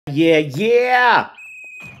Yeah.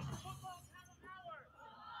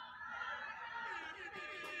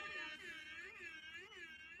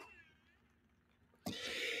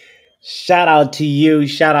 Shout out to you.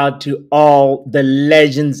 Shout out to all the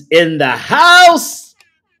legends in the house.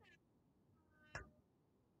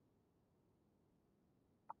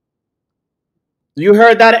 You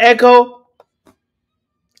heard that echo?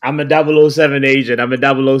 I'm a 007 agent. I'm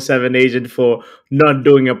a 007 agent for not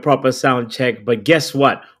doing a proper sound check. But guess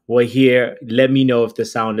what? We're here. Let me know if the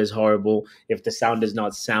sound is horrible, if the sound is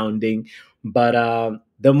not sounding. But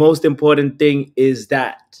the most important thing is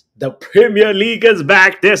that the Premier League is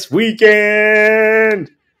back this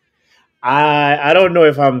weekend. I don't know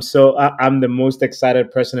if I'm the most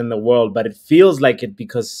excited person in the world, but it feels like it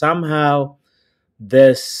because somehow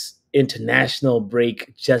this international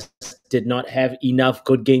break just did not have enough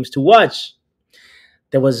good games to watch.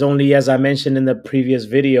 There was only, as I mentioned in the previous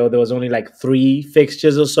video, there was only like 3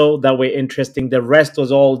 fixtures or so that were interesting. The rest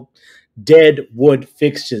was all dead wood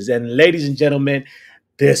fixtures. And ladies and gentlemen,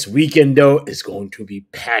 this weekend, though, is going to be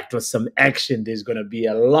packed with some action. There's going to be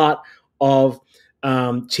a lot of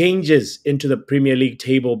changes into the Premier League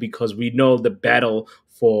table because we know the battle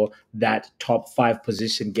for that top 5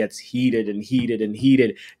 position gets heated and heated and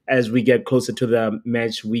heated as we get closer to the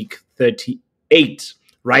match week 38.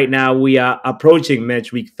 Right now, we are approaching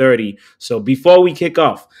match week 30. So before we kick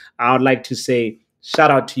off, I would like to say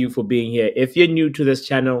shout out to you for being here. If you're new to this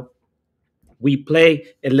channel, we play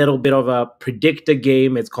a little bit of a predictor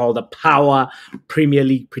game. It's called the Power Premier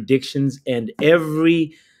League Predictions. And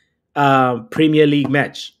every Premier League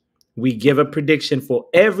match, we give a prediction for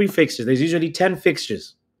every fixture. There's usually 10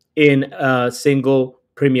 fixtures in a single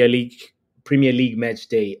Premier League match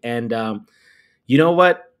day. And you know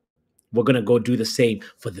what? We're going to go do the same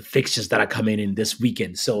for the fixtures that are coming in this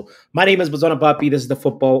weekend. So my name is botswanapapi. This is the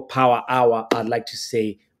Football Power Hour. I'd like to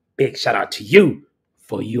say big shout out to you,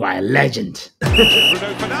 for you are a legend.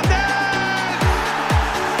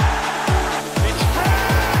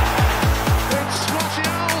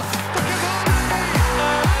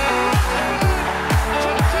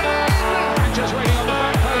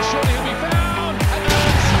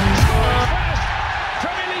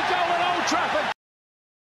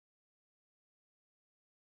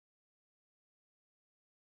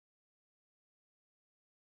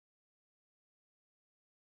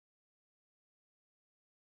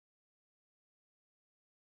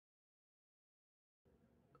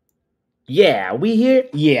 Yeah, we here?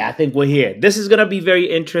 Yeah, I think we're here. This is gonna be very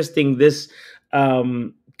interesting this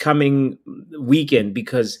coming weekend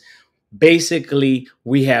because basically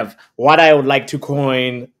we have what I would like to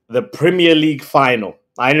coin the Premier League final.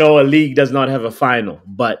 I know a league does not have a final,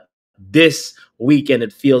 but this weekend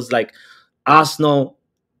it feels like Arsenal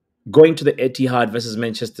going to the Etihad versus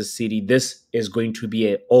Manchester City. This is going to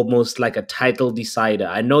be almost like a title decider.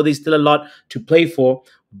 I know there's still a lot to play for,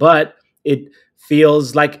 but it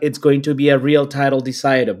feels like it's going to be a real title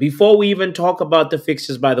decider. Before we even talk about the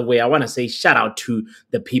fixtures, by the way, I want to say shout out to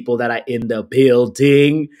the people that are in the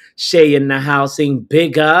building. Shay in the house saying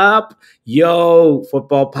big up. Yo,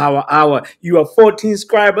 Football Power Hour. You are 14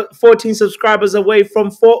 subscribers away from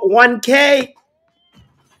 1K.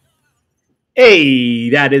 Hey,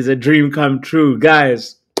 that is a dream come true.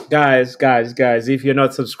 Guys. If you're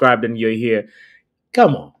not subscribed and you're here,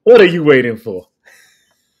 come on. What are you waiting for?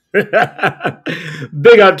 Big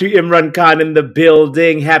up to Imran Khan in the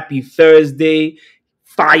building. Happy Thursday.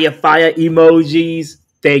 Fire emojis.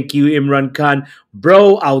 Thank you, Imran Khan.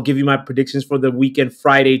 Bro, I'll give you my predictions for the weekend,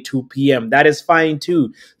 Friday, 2 p.m. That is fine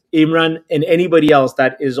too. Imran and anybody else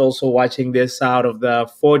that is also watching this out of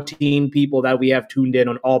the 14 people that we have tuned in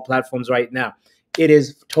on all platforms right now. It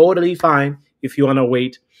is totally fine if you want to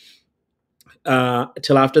wait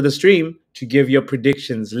till after the stream to give your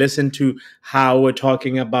predictions. Listen to how we're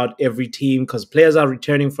talking about every team because players are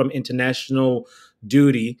returning from international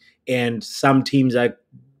duty and some teams are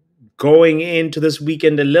going into this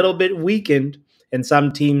weekend a little bit weakened and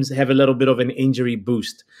some teams have a little bit of an injury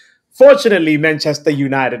boost. Fortunately, Manchester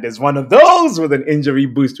United is one of those with an injury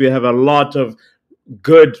boost. We have a lot of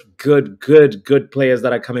good players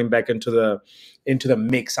that are coming back into the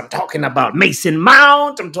mix. I'm talking about Mason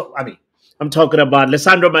Mount. I'm talking about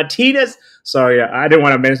Lisandro Martinez. Sorry, I didn't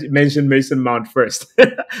want to mention Mason Mount first.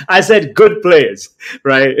 I said good players,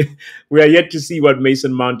 right? We are yet to see what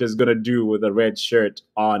Mason Mount is going to do with a red shirt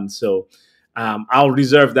on. So I'll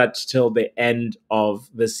reserve that till the end of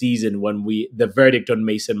the season when the verdict on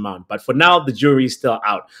Mason Mount. But for now, the jury is still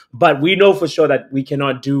out. But we know for sure that we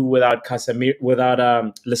cannot do without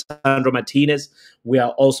Lisandro Martinez. We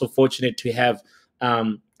are also fortunate to have,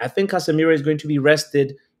 I think Casemiro is going to be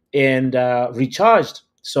rested and recharged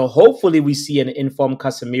So hopefully we see an informed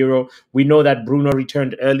Casemiro. We know that Bruno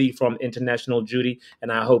returned early from international duty,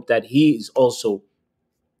 and I hope that he is also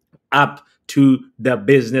up to the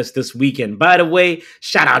business this weekend. By the way,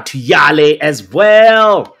 shout out to Yale as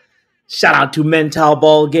well. Shout out to Mental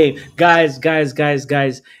Ball Game. Guys.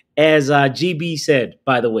 As GB said,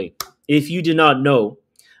 by the way, if you do not know,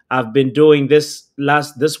 I've been doing this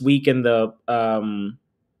week and the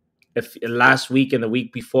if last week and the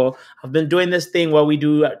week before, I've been doing this thing where we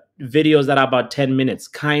do videos that are about 10 minutes.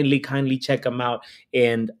 Kindly check them out,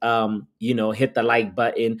 and hit the like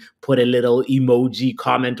button, put a little emoji,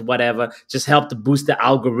 comment, whatever. Just help to boost the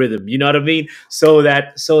algorithm. You know what I mean? So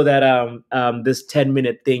that this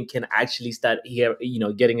 10-minute thing can actually start here,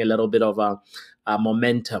 getting a little bit of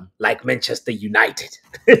momentum, like Manchester United.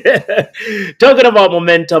 Talking about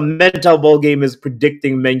momentum, Mental Ball Game is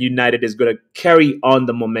predicting Man United is going to carry on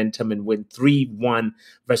the momentum and win 3-1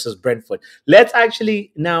 versus Brentford. Let's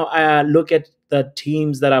actually now look at the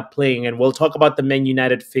teams that are playing, and we'll talk about the Man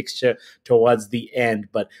United fixture towards the end.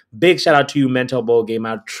 But big shout out to you, Mental Ball Game.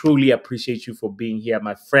 I truly appreciate you for being here,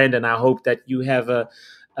 my friend, and I hope that you had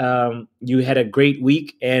a great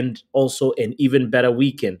week and also an even better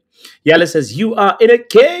weekend. Yale says, "You are in a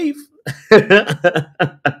cave."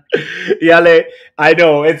 Yale, I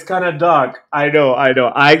know it's kind of dark. I know.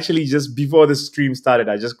 I actually just before the stream started,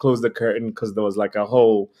 I just closed the curtain because there was like a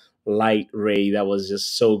whole light ray that was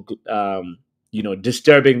just so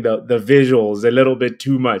disturbing the visuals a little bit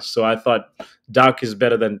too much. So I thought dark is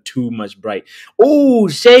better than too much bright. Oh,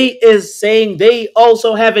 Shay is saying they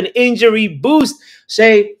also have an injury boost.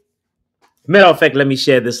 Shay, matter of fact, let me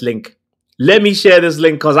share this link. Let me share this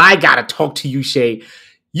link because I gotta talk to you, Shay.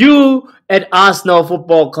 You at Arsenal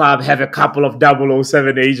Football Club have a couple of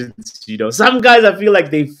 007 agents. Some guys I feel like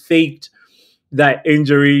they faked their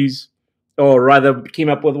injuries, or rather came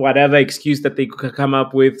up with whatever excuse that they could come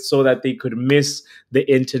up with so that they could miss the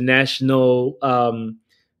international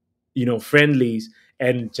friendlies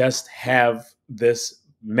and just have this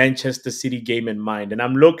Manchester City game in mind. And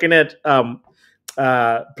I'm looking at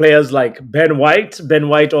players like Ben White. Ben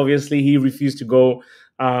White, obviously, he refused to go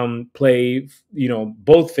play,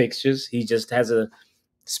 both fixtures. He just has a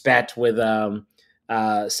spat with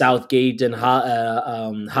Southgate and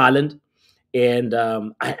Haaland. And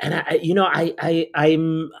I'm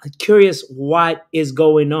curious what is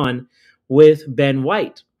going on with Ben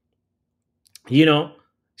White. you know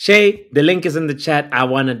Shay, the link is in the chat. I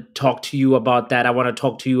want to talk to you about that. I want to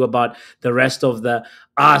talk to you about the rest of the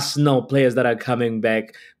Arsenal players that are coming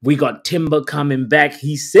back. We got Timber coming back.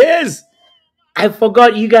 He says, I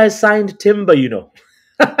forgot you guys signed Timber.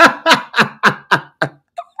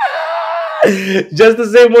 Just the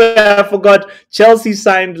same way I forgot Chelsea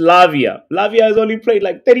signed Lavia. Lavia has only played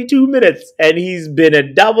like 32 minutes and he's been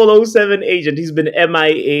a 007 agent. He's been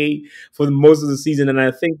MIA for most of the season, and I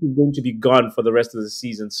think he's going to be gone for the rest of the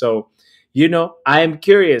season. So, I am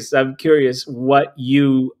curious. I'm curious what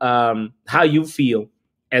how you feel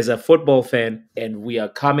as a football fan, and we are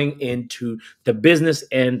coming into the business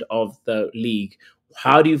end of the league.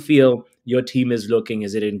 How do you feel your team is looking?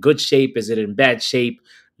 Is it in good shape? Is it in bad shape?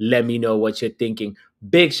 Let me know what you're thinking.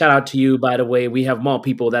 Big shout out to you, by the way. We have more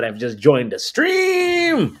people that have just joined the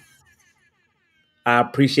stream. I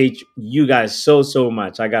appreciate you guys so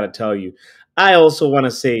much. I got to tell you. I also want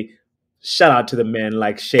to say shout out to the man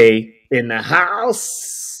like Shay in the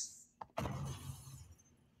house.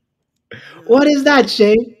 What is that,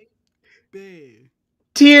 Shay? Babe.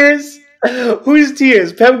 Tears? Who's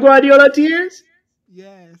tears? Pep Guardiola tears?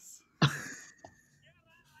 Yes.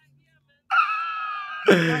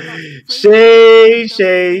 Shay.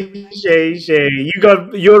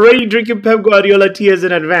 You're already drinking Pep Guardiola tears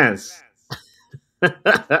in advance.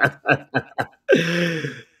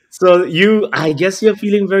 So I guess you're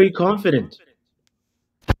feeling very confident.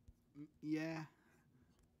 Yeah.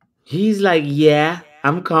 He's like, yeah,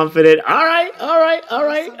 I'm confident. All right.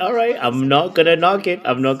 I'm not gonna knock it.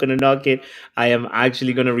 I'm not gonna knock it. I am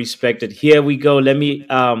actually gonna respect it. Here we go. Let me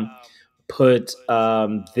put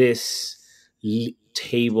this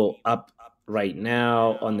table up right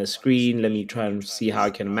now on the screen. Let me try and see how I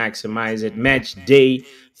can maximize it. Match day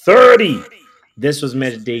 30. This was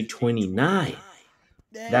match day 29.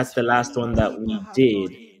 That's That's the last when the one that keeper we have not did.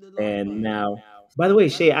 hit the lock And button. now, by the way,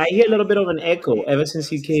 Shay, I hear a little bit of an echo ever since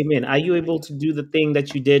you came in. Are you able to do the thing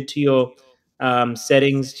that you did to your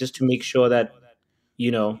settings just to make sure that,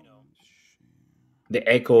 you know, the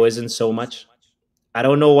echo isn't so much? I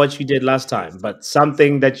don't know what you did last time, but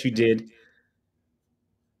something that you did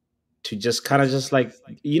to just kind of just like,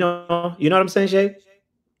 you know what I'm saying, Shay?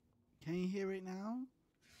 Can you hear it now?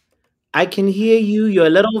 I can hear you. You're a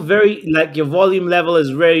little very like your volume level is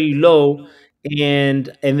very low, and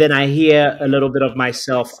then I hear a little bit of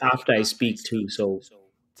myself after I speak too. So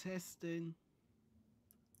Testing.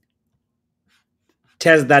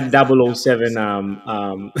 test that 007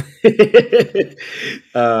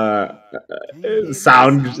 uh Can you hear me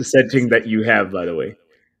sound now? setting that you have, by the way.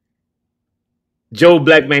 Joe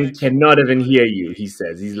Blackman cannot even hear you, he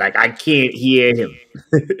says. He's like, I can't hear him.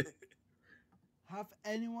 Have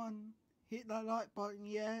anyone hit that like button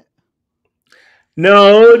yet?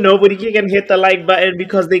 No, nobody can hit the like button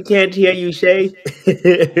because they can't hear you, Shay.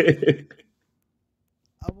 I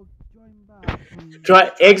will join back.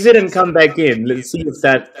 Try exit and come back in. Let's see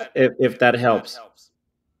if that helps.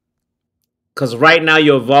 Because right now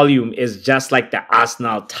your volume is just like the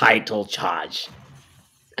Arsenal title charge.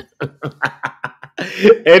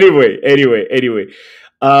 Anyway.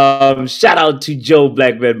 Shout out to Joe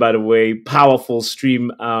Blackman, by the way. Powerful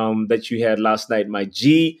stream that you had last night, my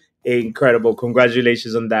G. Incredible.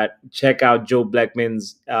 Congratulations on that. Check out Joe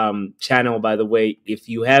Blackman's channel, by the way. If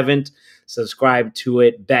you haven't, subscribe to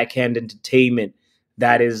it. Backhand Entertainment.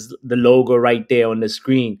 That is the logo right there on the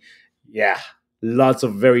screen. Yeah. Lots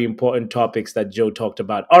of very important topics that Joe talked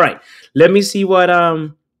about. All right. Let me see what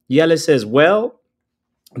Yella says. Well,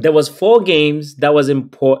 there was 4 games that was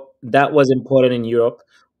important in Europe.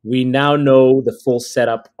 We now know the full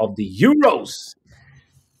setup of the Euros.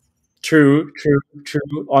 True.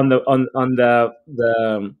 On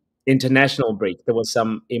the international break, there was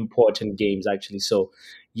some important games actually. So,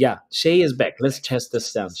 yeah, Shay is back. Let's test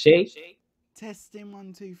this down. Shay, Testing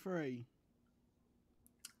 1, 2, 3.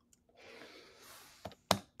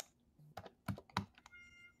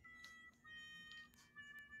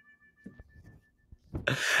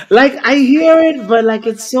 like I hear it, but like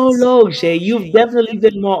it's so low. Shay, you've definitely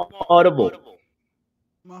been more audible.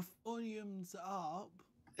 My volume's up.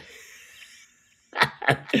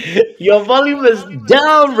 Your volume is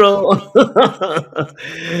down, bro.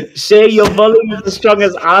 Shay, your volume is as strong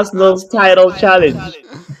as Arsenal's title challenge.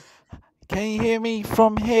 Can you hear me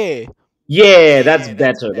from here? Yeah, that's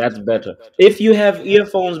better. That's better. If you have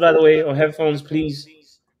earphones, by the way, or headphones, please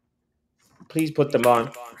put them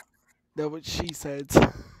on. That's what she said.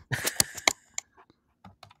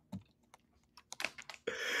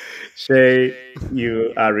 Shay,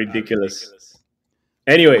 you are ridiculous.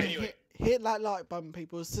 Come on, Anyway, hit that like button,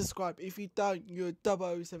 people. Subscribe. If you don't, you're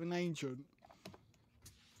a 007 agent.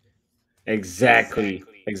 exactly.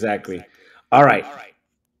 All right,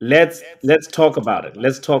 let's talk about it.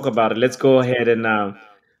 Let's talk about it. Let's go ahead and I will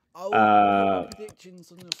give my uh,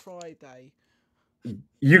 predictions on the Friday.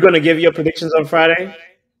 you're gonna give your predictions on Friday,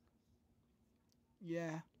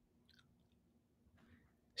 Yeah.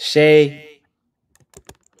 Shay.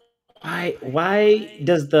 Why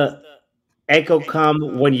does the echo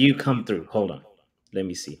come when you come through? Hold on. Let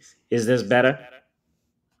me see. Is this better?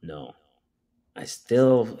 No. I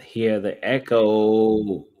still hear the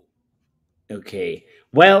echo. Okay.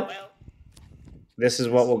 Well, this is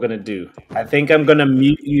what we're going to do. I think I'm going to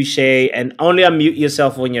mute you, Shay, and only unmute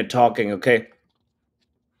yourself when you're talking, okay?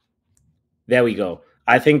 There we go.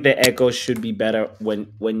 I think the echo should be better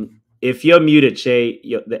when if you're muted, Shay,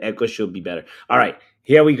 the echo should be better. All right.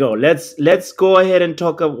 Here we go. Let's go ahead and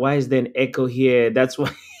talk about why is there an echo here? That's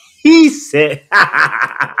what he said.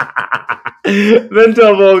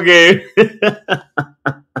 Mental ball game.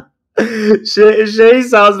 Shay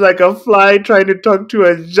sounds like a fly trying to talk to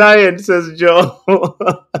a giant, says Joe.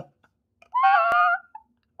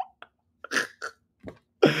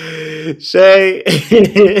 Shay.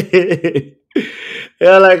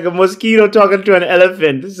 Yeah, like a mosquito talking to an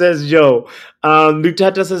elephant, says Joe.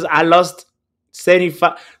 Lutata says, I lost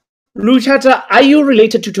 75. Lutata, are you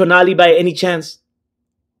related to Tonali by any chance?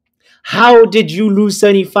 How did you lose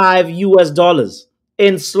 75 US dollars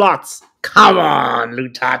in slots? Come on,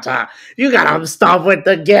 Lutata. You gotta stop with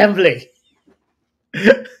the gambling.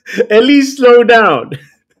 At least slow down.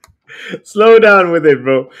 Slow down with it,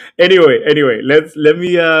 bro. Anyway, let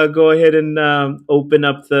me go ahead and open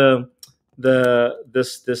up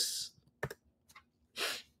this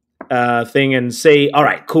thing and say, all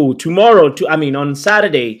right, cool. Tomorrow, on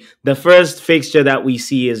Saturday, the first fixture that we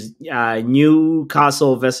see is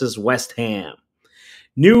Newcastle versus West Ham.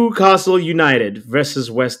 Newcastle United versus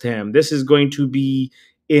West Ham. This is going to be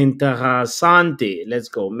interessante. Let's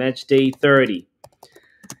go. Match day 30.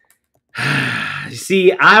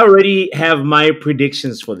 See, I already have my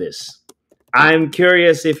predictions for this. I'm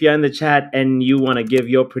curious if you're in the chat and you want to give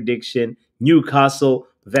your prediction. Newcastle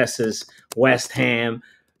versus West Ham.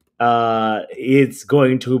 It's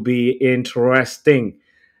going to be interesting.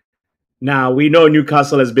 Now, we know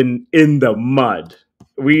Newcastle has been in the mud.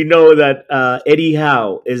 We know that Eddie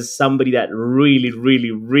Howe is somebody that really,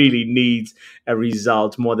 really, really needs a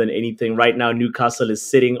result more than anything. Right now, Newcastle is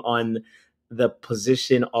sitting on the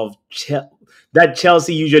position of that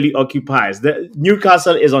Chelsea usually occupies. The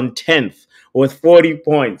Newcastle is on 10th with 40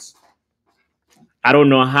 points. I don't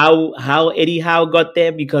know how Eddie Howe got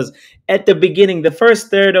there, because at the beginning, the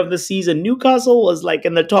first third of the season, Newcastle was like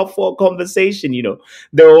in the top four conversation.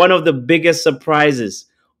 They were one of the biggest surprises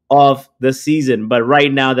of the season. But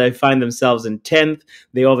right now, they find themselves in 10th.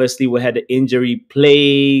 They obviously had an injury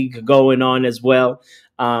plague going on as well.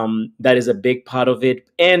 That is a big part of it.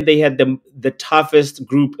 And they had the toughest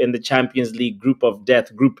group in the Champions League, group of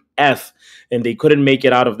death, Group F, and they couldn't make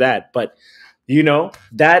it out of that. But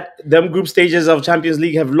that them group stages of Champions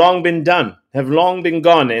League have long been done, have long been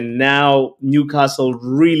gone, and now Newcastle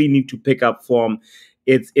really need to pick up form.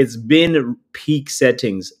 It's been peak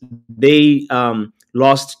settings. They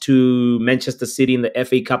lost to Manchester City in the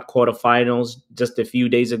FA Cup quarterfinals just a few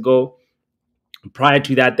days ago. Prior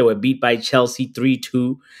to that, they were beat by Chelsea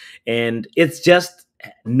 3-2, and it's just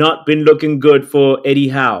not been looking good for Eddie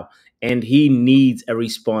Howe, and he needs a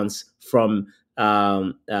response from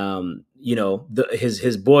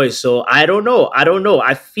his boys. So I don't know.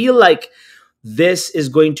 I feel like this is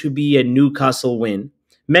going to be a Newcastle win.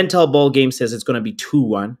 Mental Ball Game says it's going to be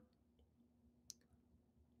 2-1.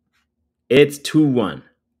 It's 2-1.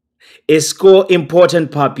 Is score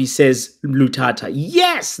important, Papi, says Lutata.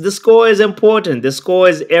 Yes, the score is important. The score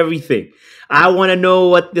is everything. I want to know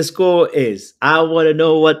what the score is.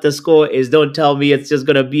 Don't tell me it's just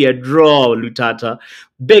going to be a draw, Lutata.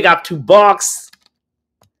 Big up to Box.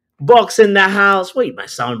 Box in the house. Wait, my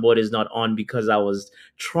soundboard is not on because I was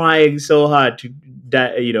trying so hard to,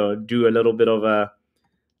 do a little bit of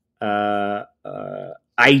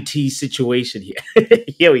IT situation here.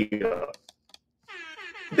 Here we go.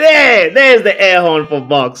 There's the air horn for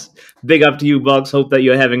Box. Big up to you, Box. Hope that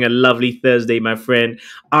you're having a lovely Thursday, my friend.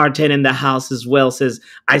 R10 in the house as well says,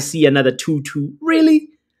 I see another 2-2. Really?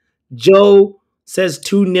 Joe says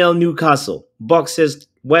 2-0 Newcastle. Box says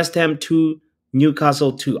West Ham 2,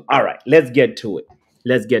 Newcastle 2. All right, let's get to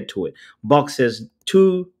it. Box says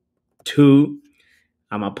 2-2.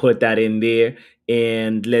 I'm going to put that in there.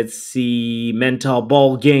 And let's see. Mental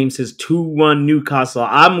Ball Game says 2-1 Newcastle.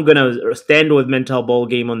 I'm going to stand with Mental Ball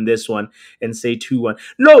Game on this one and say 2-1.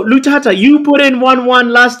 No, Lutata, you put in 1-1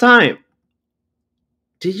 last time.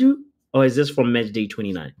 Did you? Or is this from match day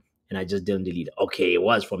 29? And I just didn't delete it. Okay, it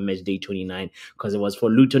was from match day 29 because it was for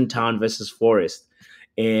Luton Town versus Forest.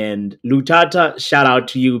 And Lutata, shout out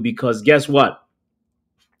to you, because guess what?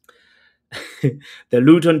 The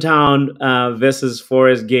Luton Town versus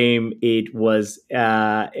Forest game, it was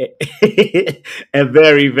a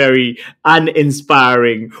very, very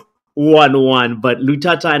uninspiring 1-1. But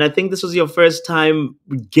Lutata, and I think this was your first time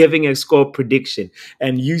giving a score prediction.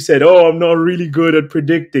 And you said, oh, I'm not really good at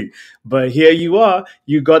predicting. But here you are.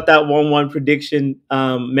 You got that 1-1 prediction,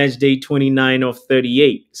 match day 29 of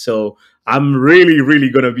 38. So I'm really,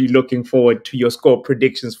 really going to be looking forward to your score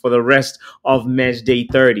predictions for the rest of match day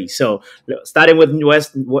 30. So starting with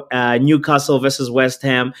Newcastle versus West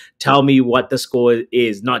Ham, tell me what the score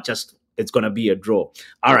is, not just it's going to be a draw.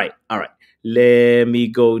 All right. Let me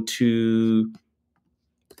go to,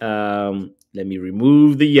 let me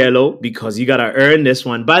remove the yellow because you got to earn this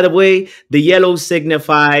one. By the way, the yellow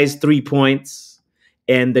signifies 3 points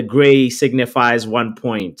and the gray signifies 1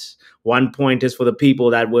 point. 1 point is for the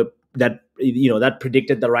people that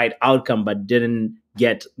predicted the right outcome but didn't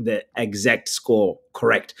get the exact score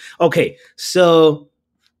correct. Okay, so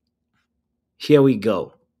here we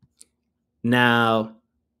go. Now,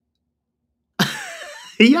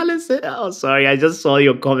 Yale said, oh, sorry, I just saw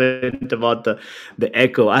your comment about the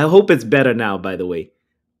echo. I hope it's better now, by the way,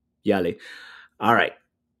 Yale. All right.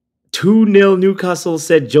 2-0 Newcastle,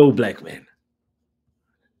 said Joe Blackman.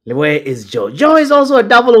 Where is Joe? Joe is also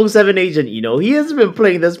a 007 agent, He has been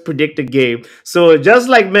playing this predicted game. So just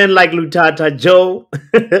like men like Lutata, Joe,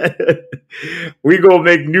 we gonna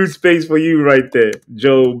make new space for you right there,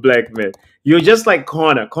 Joe Blackman. You're just like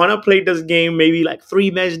Connor. Connor played this game maybe like 3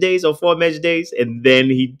 match days or 4 match days, and then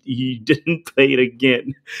he didn't play it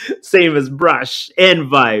again. Same as Brush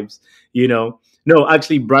and Vibes, No,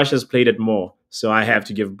 actually, Brush has played it more. So I have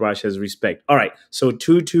to give Brush his respect. All right, so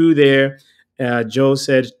 2-2 there. Joe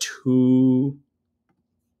said 2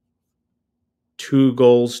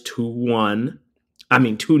 goals, 2-1. I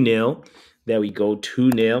mean 2-0. There we go,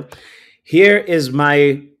 2-0. Here is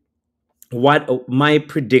my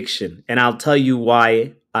prediction, and I'll tell you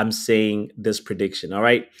why I'm saying this prediction. All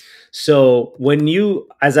right. So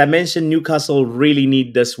as I mentioned, Newcastle really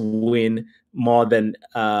need this win more than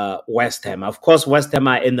West Ham. Of course, West Ham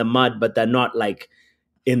are in the mud, but they're not like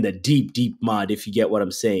in the deep, deep mud, if you get what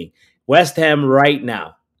I'm saying. West Ham right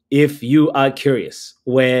now, if you are curious,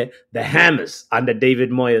 where the Hammers under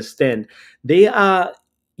David Moyes stand, they are,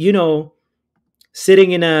 you know,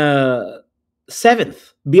 sitting in a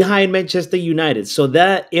seventh behind Manchester United. So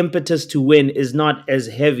that impetus to win is not as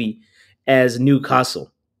heavy as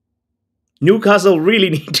Newcastle. Newcastle really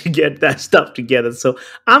need to get that stuff together. So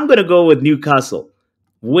I'm going to go with Newcastle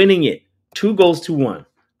winning it 2-1.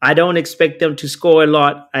 I don't expect them to score a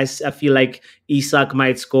lot. I feel like Isak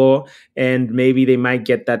might score, and maybe they might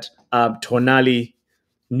get that Tonali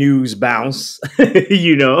news bounce.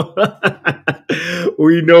 you know,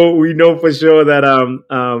 we know for sure that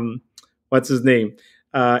what's his name?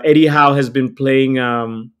 Eddie Howe has been playing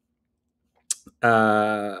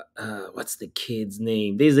what's the kid's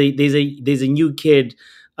name? There's a new kid,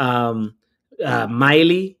 um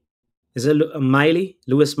Miley. Is it Miley?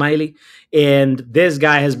 Lewis Miley? And this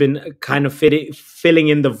guy has been kind of filling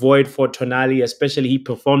in the void for Tonali, especially he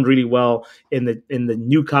performed really well in the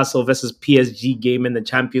Newcastle versus PSG game in the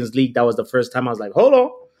Champions League. That was the first time I was like, hold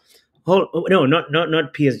on. No,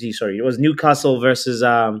 not PSG, sorry. It was Newcastle versus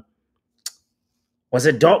was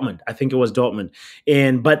it Dortmund? I think it was Dortmund.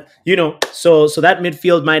 And but so that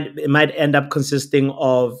midfield might end up consisting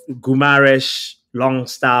of Gumaresh,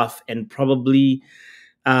 Longstaff, and probably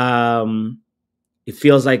it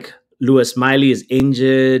feels like Lewis Miley is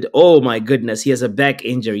injured. Oh my goodness, he has a back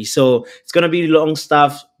injury. So it's gonna be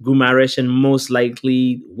Longstaff, Gumaresh, and most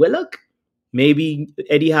likely Willock. Maybe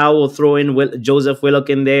Eddie Howe will throw in Joseph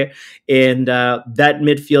Willock in there. And that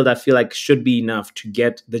midfield, I feel like, should be enough to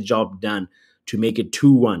get the job done to make it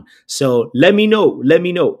 2-1. So let me know. Let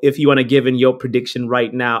me know if you want to give in your prediction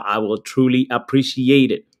right now. I will truly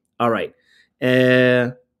appreciate it. All right.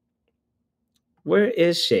 Where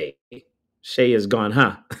is Shay? Shay is gone,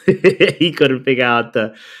 huh? He couldn't figure out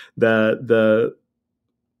the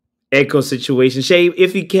echo situation. Shay,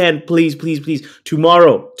 if you can, please,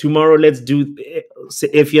 tomorrow, let's do.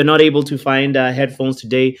 If you're not able to find headphones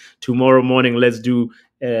today, tomorrow morning, let's do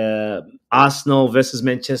Arsenal versus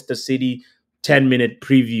Manchester City 10-minute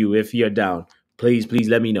preview. If you're down, please,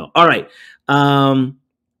 let me know. All right.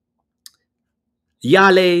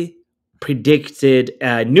 Yale predicted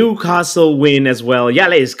a Newcastle win as well.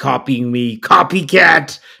 Yale is copying me.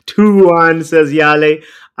 Copycat. 2-1, says Yale.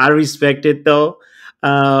 I respect it, though.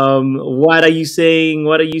 What are you saying?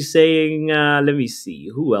 Let me see.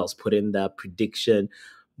 Who else put in that prediction?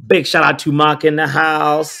 Big shout out to Mark in the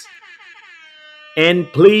house. And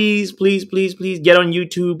please get on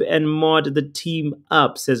YouTube and mod the team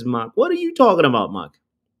up, says Mark. What are you talking about, Mark?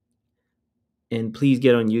 And please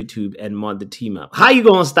get on YouTube and mod the team up. How you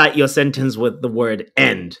gonna start your sentence with the word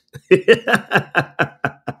end?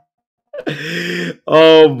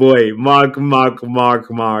 Oh boy, Mark.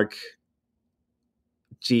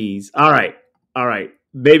 Jeez. All right.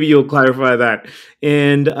 Maybe you'll clarify that.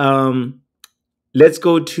 And let's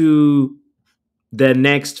go to the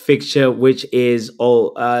next fixture, which is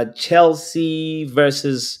Chelsea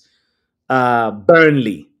versus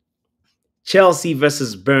Burnley. Chelsea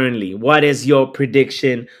versus Burnley. What is your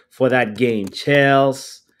prediction for that game?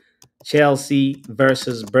 Chelsea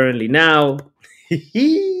versus Burnley. Now,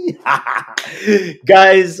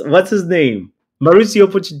 guys, what's his name? Mauricio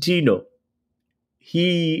Pochettino.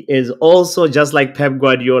 He is also just like Pep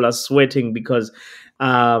Guardiola, sweating because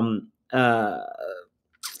Ben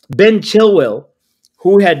Chilwell,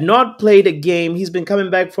 who had not played a game, he's been coming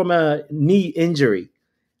back from a knee injury.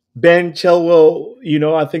 Ben Chilwell,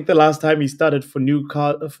 I think the last time he started for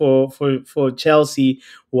for Chelsea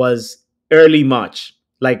was early March,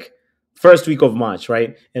 like first week of March,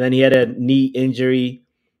 right? And then he had a knee injury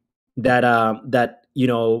that that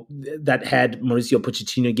had Mauricio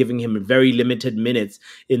Pochettino giving him very limited minutes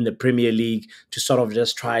in the Premier League to sort of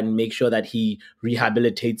just try and make sure that he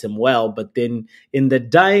rehabilitates him well. But then in the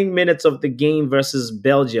dying minutes of the game versus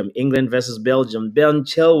Belgium, England versus Belgium, Ben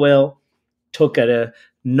Chilwell took a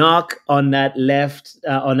knock on that left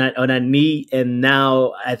on a knee, and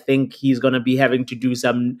now I think he's going to be having to do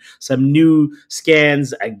some new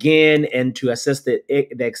scans again and to assess the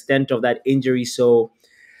extent of that injury. So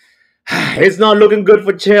it's not looking good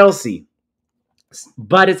for Chelsea,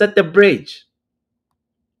 but it's at the bridge.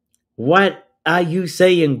 What are you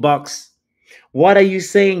saying, Box? What are you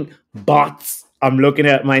saying, bots? I'm looking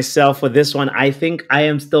at myself for this one. I think I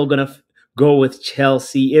am still going to go with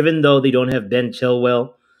Chelsea, even though they don't have Ben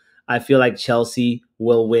Chilwell. I feel like Chelsea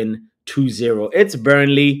will win 2-0. It's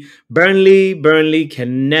Burnley. Burnley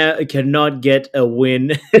cannot get a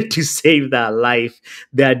win to save their life.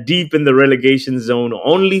 They're deep in the relegation zone.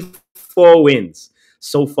 Only 24 wins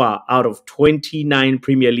so far out of 29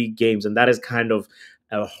 Premier League games. And that is kind of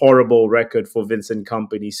a horrible record for Vincent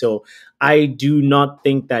Company. So I do not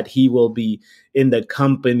think that he will be in the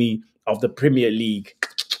company of the Premier League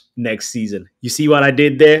next season. You see what I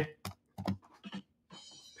did there?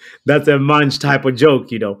 That's a munch type of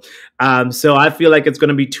joke, you know. So I feel like it's going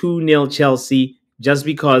to be 2-0 Chelsea just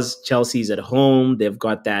because Chelsea's at home. They've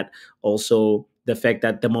got that also the fact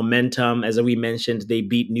that the momentum, as we mentioned, they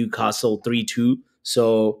beat Newcastle 3-2.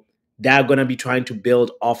 So they're going to be trying to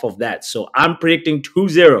build off of that. So I'm predicting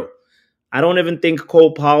 2-0. I don't even think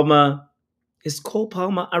Cole Palmer is Cole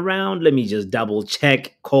Palmer around. Let me just double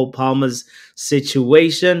check Cole Palmer's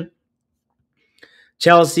situation.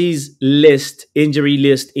 Chelsea's injury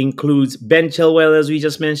list includes Ben Chilwell, as we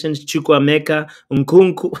just mentioned, Chukwuemeka,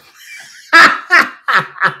 Nkunku.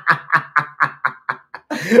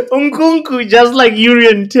 Nkunku, just like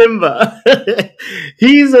Urian Timber.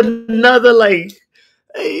 He's another, like,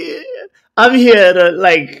 I'm here to,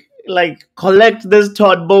 like collect this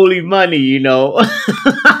Todd Bowley money, you know.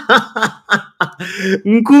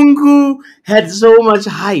 Nkunku had so much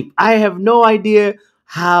hype. I have no idea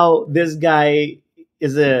how this guy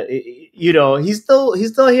is he's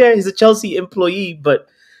still here. He's a Chelsea employee, but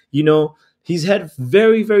you know, he's had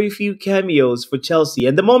very, very few cameos for Chelsea.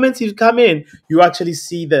 And the moment he's come in, you actually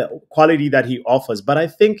see the quality that he offers. But I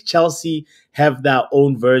think Chelsea have their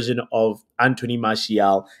own version of Anthony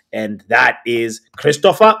Martial, and that is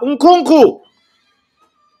Christopher Nkunku.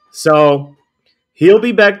 So he'll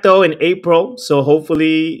be back though in April. So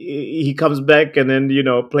hopefully he comes back and then,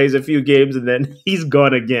 plays a few games and then he's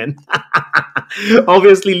gone again.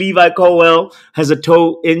 Obviously, Levi Colwell has a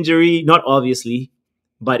toe injury. Not obviously,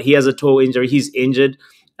 but he has a toe injury. He's injured.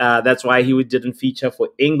 That's why he didn't feature for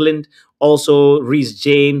England. Also, Reece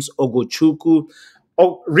James, Ogochukwu.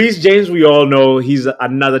 Oh, Reece James, we all know he's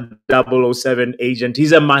another 007 agent.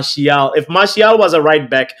 He's a Martial. If Martial was a right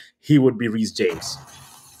back, he would be Reece James.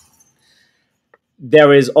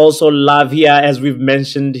 There is also Lavia, as we've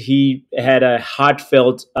mentioned. He had a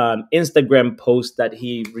heartfelt Instagram post that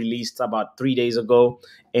he released about 3 days ago.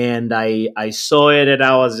 And I saw it and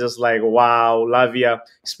I was just like, wow, Lavia.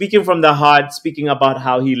 Speaking from the heart, speaking about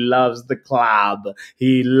how he loves the club.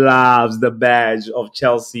 He loves the badge of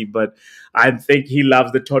Chelsea. But I think he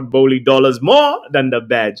loves the Todd Bowley dollars more than the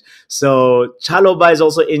badge. So Chalobah is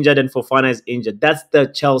also injured and Fofana is injured. That's the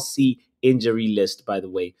Chelsea injury list, by the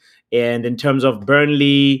way. And in terms of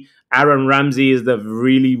Burnley, Aaron Ramsey is the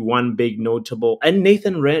really one big notable. And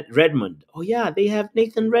Nathan Redmond. Oh, yeah, they have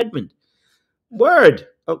Nathan Redmond. Word.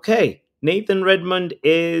 Okay. Nathan Redmond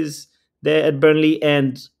is there at Burnley.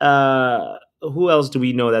 And who else do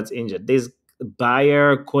we know that's injured? There's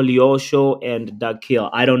Bayer, Koliosho, and Dakil.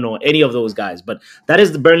 I don't know any of those guys. But that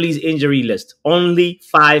is the Burnley's injury list. Only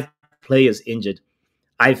 5 players injured.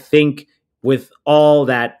 I think with all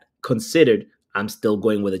that considered, I'm still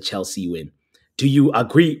going with a Chelsea win. Do you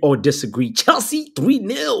agree or disagree? Chelsea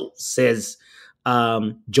 3-0, says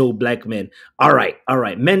Joe Blackman. All right.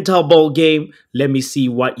 Mental ball game. Let me see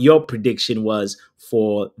what your prediction was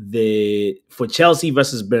for Chelsea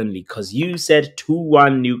versus Burnley, because you said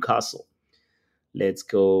 2-1 Newcastle. Let's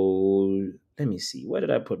go. Let me see. Where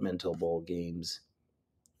did I put mental ball games?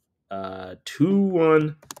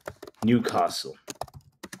 2-1 Newcastle.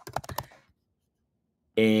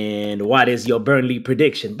 And what is your Burnley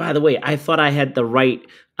prediction? By the way, I thought I had the right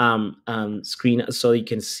screen so you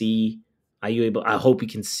can see. Are you able? I hope you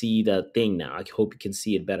can see the thing now. I hope you can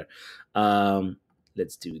see it better.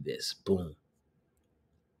 Let's do this. Boom.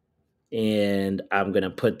 And I'm going to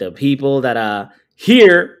put the people that are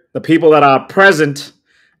here, the people that are present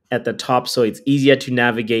at the top, so it's easier to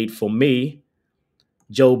navigate for me.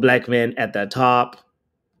 Joe Blackman at the top.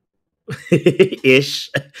 Ish.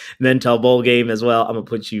 Mental ball game as well. I'm gonna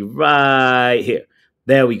put you right here.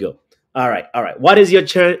 There we go. All right. What is your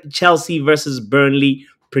Chelsea versus Burnley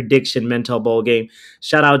prediction? Mental ball game.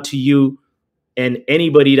 Shout out to you and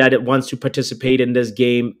anybody that wants to participate in this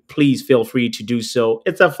game. Please feel free to do so.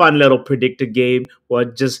 It's a fun little predictor game. We're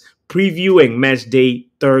just previewing match day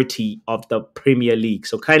 30 of the Premier League.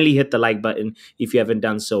 So kindly hit the like button if you haven't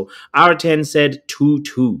done so. R10 said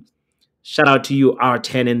 2-2. Shout out to you,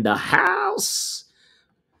 R10 in the house.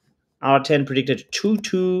 R10 predicted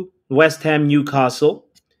 2-2 West Ham Newcastle.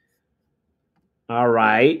 All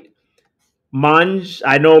right. Munj,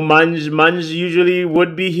 I know Munj usually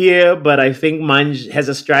would be here, but I think Munj has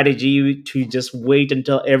a strategy to just wait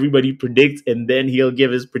until everybody predicts and then he'll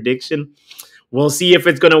give his prediction. We'll see if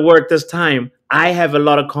it's going to work this time. I have a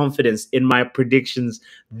lot of confidence in my predictions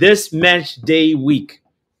this match day week.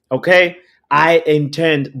 Okay? I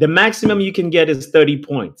intend the maximum you can get is 30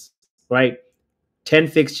 points. right? 10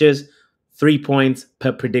 fixtures, 3 points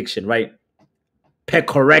per prediction, right? Per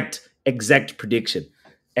correct, exact prediction.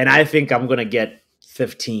 And I think I'm going to get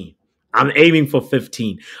 15. I'm aiming for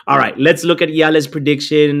 15. All right, let's look at Yale's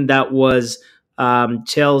prediction. That was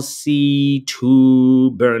Chelsea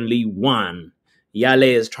 2, Burnley 1. Yale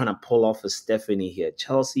is trying to pull off a Stephanie here.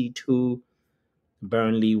 Chelsea 2,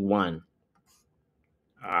 Burnley 1.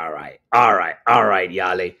 All right,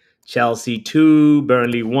 Yale. Chelsea 2,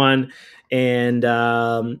 Burnley 1. And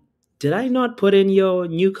did I not put in your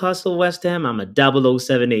Newcastle West Ham? I'm a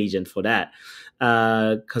 007 agent for that.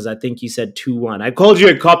 Because I think you said 2-1. I called you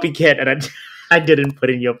a copycat and I didn't put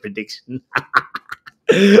in your prediction.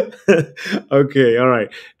 Okay, all right.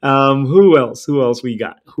 Who else? Who else we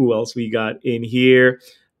got? Who else we got in here?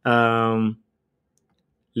 Let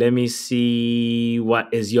me see.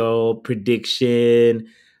 What is your prediction?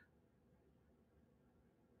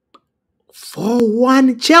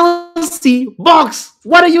 4-1 Chelsea. Box,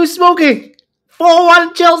 what are you smoking?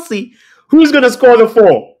 4-1 Chelsea. Who's going to score the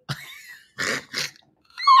 4?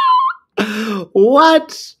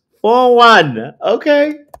 What? 4-1.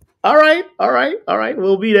 Okay. All right.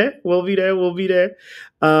 We'll be there.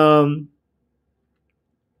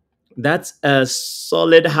 That's a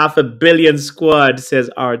solid 500 million squad, says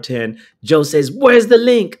R10. Joe says, where's the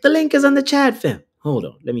link? The link is on the chat, fam. Hold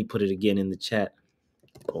on. Let me put it again in the chat.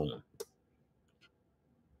 Boom.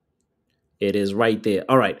 It is right there.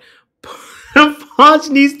 All right. Poch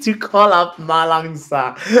needs to call up Malang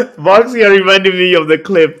Sarr. Box here reminded me of the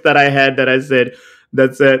clip that I had that I said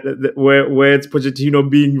where it's Pochettino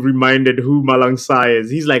being reminded who Malang Sarr is.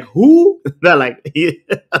 He's like, who? They're like,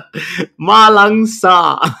 Malang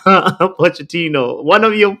Sarr. Pochettino, one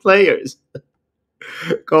of your players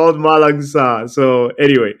called Malang Sarr. So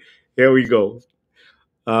anyway, here we go.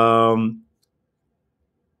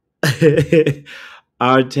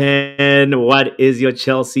 R10, what is your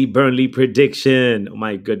Chelsea Burnley prediction? Oh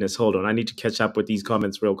my goodness, hold on. I need to catch up with these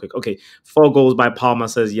comments real quick. Okay, 4 goals by Palma,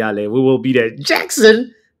 says Yale. We will be there.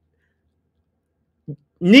 Jackson!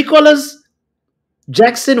 Nicholas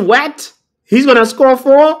Jackson, what? He's going to score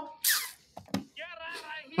 4?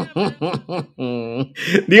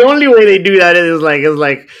 The only way they do that is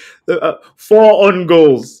like 4 on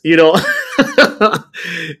goals, you know.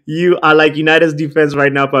 You are like United's defense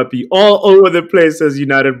right now, Papi. All over the place as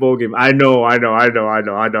United ball game. I know.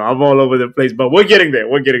 I'm all over the place, but we're getting there.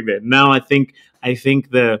 Now I think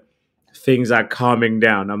the things are calming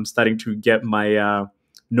down. I'm starting to get my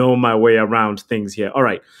know my way around things here. All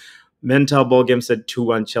right. Mental ball game said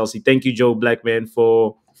 2-1 Chelsea. Thank you, Joe Blackman,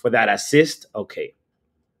 for that assist. Okay.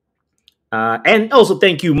 And also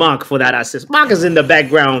thank you, Mark, for that assist. Mark is in the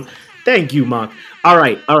background. Thank you, Mark. All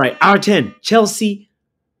right. R10, Chelsea.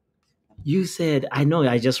 You said, I know,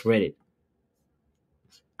 I just read it.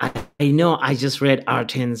 I know I just read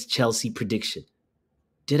R10's Chelsea prediction.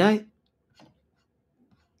 Did I?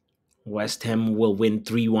 West Ham will win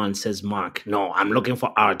 3-1, says Mark. No, I'm looking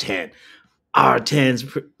for R10.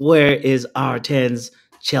 Where is R10's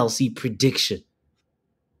Chelsea prediction?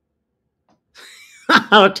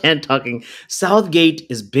 R10 talking. Southgate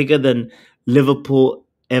is bigger than Liverpool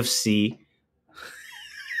FC.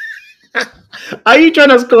 Are you trying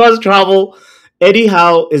to cause trouble? Eddie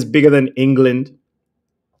Howe is bigger than England.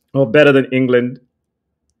 Or better than England.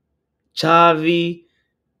 Xavi.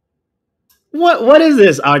 What is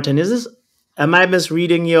this, Arton? Is this, am I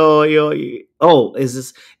misreading your oh,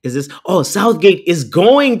 is this oh, Southgate is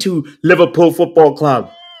going to Liverpool Football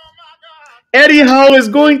Club. Eddie Howe is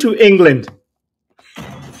going to England.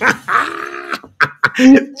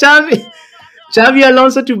 Xabi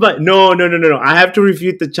Alonso to buy. No. I have to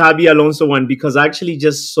refute the Xabi Alonso one because I actually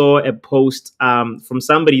just saw a post from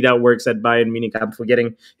somebody that works at Bayern Munich. I'm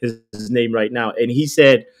forgetting his name right now. And he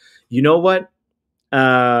said, you know what?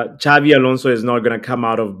 Xabi Alonso is not going to come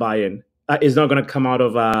out of Bayern. Is not going to come out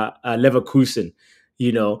of Leverkusen.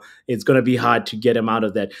 You know, it's going to be hard to get him out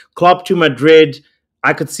of that. Klopp to Madrid.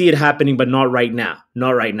 I could see it happening, but not right now.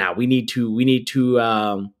 We need to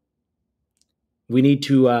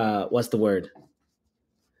what's the word?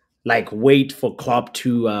 Like wait for Klopp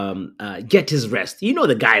to get his rest. You know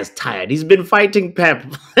the guy is tired. He's been fighting Pep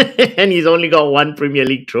and he's only got 1 Premier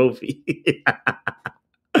League trophy.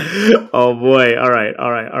 Oh boy. All right.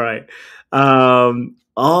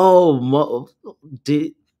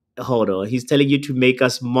 Hold on. He's telling you to make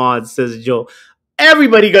us mods, says Joe.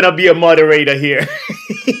 Everybody gonna be a moderator here.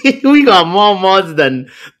 We got more mods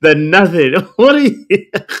than nothing. What are you?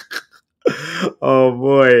 Oh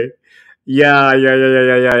boy.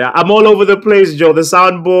 Yeah. I'm all over the place, Joe. The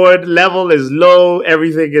soundboard level is low.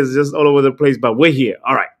 Everything is just all over the place, but we're here.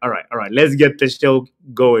 All right. right. Let's get the show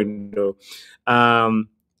going, though. Um,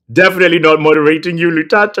 Definitely not moderating you,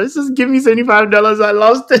 Lutatra. Just give me $75. I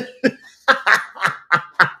lost it.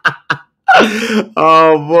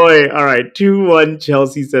 Oh boy! All right, 2-1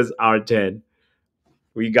 Chelsea, says R10.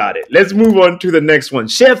 We got it. Let's move on to the next one.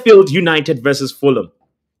 Sheffield United versus Fulham.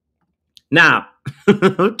 Now,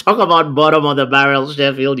 talk about bottom of the barrel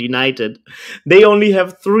Sheffield United. They only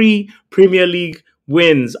have 3 Premier League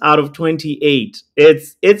wins out of 28.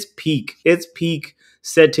 It's peak. It's peak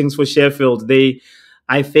settings for Sheffield.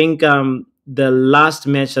 I think the last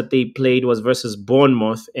match that they played was versus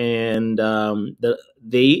Bournemouth, and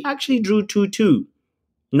they actually drew 2-2.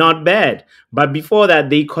 Not bad. But before that,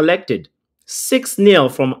 they collected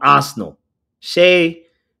 6-0 from Arsenal. Shay,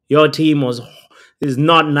 your team is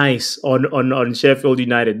not nice on Sheffield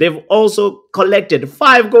United. They've also collected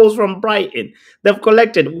 5 goals from Brighton. They've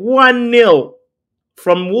collected 1-0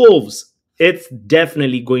 from Wolves. It's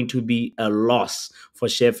definitely going to be a loss for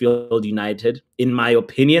Sheffield United, in my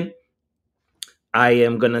opinion. I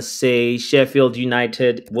am going to say Sheffield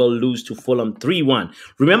United will lose to Fulham 3-1.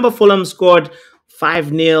 Remember, Fulham scored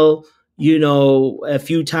 5-0, a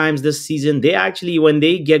few times this season. They actually, when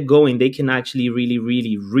they get going, they can actually really,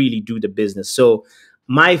 really, really do the business. So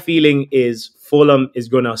my feeling is Fulham is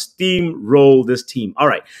going to steamroll this team. All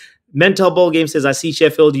right. Mental Ball Game says, I see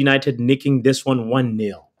Sheffield United nicking this one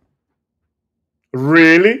 1-0.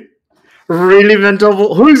 Really? Really, Mental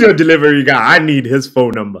Ball? Who's your delivery guy? I need his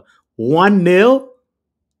phone number. 1-0?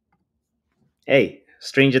 Hey,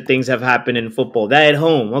 stranger things have happened in football. They're at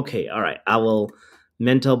home. Okay, all right. I will.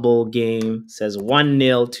 Mental Ball Game says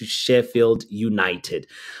 1-0 to Sheffield United.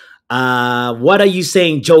 What are you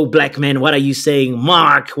saying, Joe Blackman? What are you saying,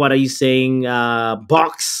 Mark? What are you saying,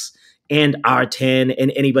 Box and R10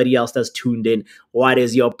 and anybody else that's tuned in? What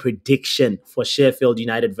is your prediction for Sheffield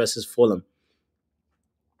United versus Fulham?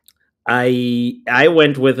 I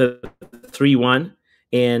went with a 3-1,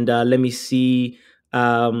 and let me see.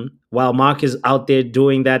 While Mark is out there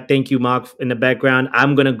doing that, thank you, Mark, in the background.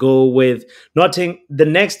 I'm gonna go with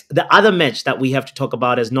the other match that we have to talk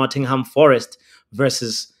about is Nottingham Forest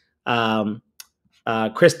versus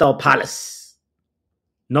Crystal Palace.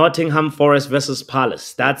 Nottingham Forest versus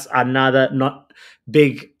Palace. That's another not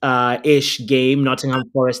big ish game. Nottingham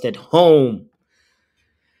Forest at home.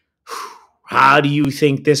 How do you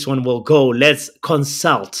think this one will go? Let's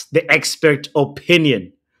consult the expert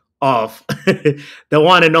opinion of the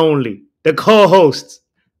one and only, the co-host,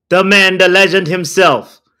 the man, the legend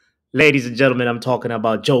himself. Ladies and gentlemen, I'm talking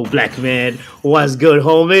about Joe Blackman. What's good,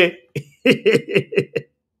 homie?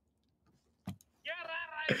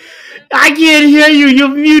 I can't hear you. You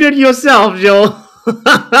muted yourself, Joe.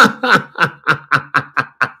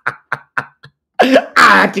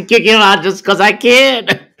 I have to kick him out just because I can.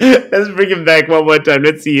 Let's bring him back one more time.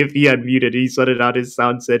 Let's see if he unmuted. He sorted out his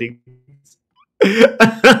sound settings.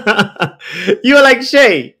 You're like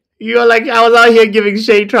Shay. You're like, I was out here giving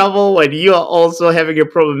Shay trouble when you are also having a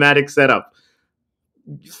problematic setup.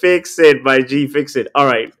 Fix it, my G. Fix it. All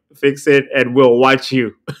right. Fix it and we'll watch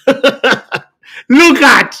you. Look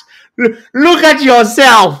at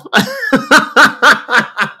yourself.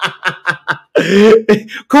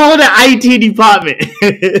 Call the IT department.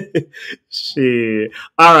 Shit.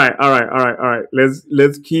 All right.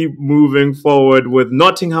 Let's keep moving forward with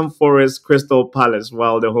Nottingham Forest, Crystal Palace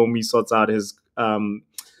while the homie sorts out his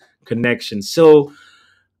connection. So,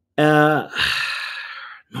 Nottingham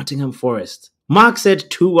Forest. Mark said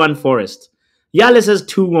 2-1 Forest. Yale says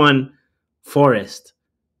 2-1 Forest.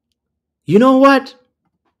 You know what?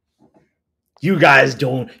 You guys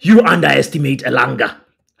you underestimate Elanga.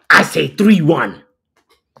 I say 3-1.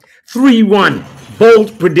 3-1.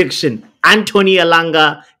 Bold prediction. Anthony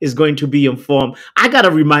Elanga is going to be in form. I got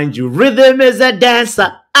to remind you, rhythm is a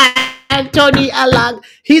dancer. Anthony Elanga.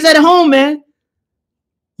 He's at home, man.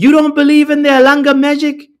 You don't believe in the Elanga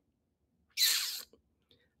magic?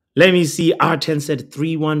 Let me see. R10 said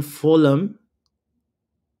 3-1 Fulham.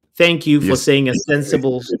 Thank you for saying a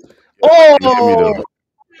sensible... Oh!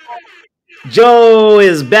 Joe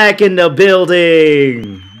is back in the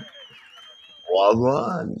building.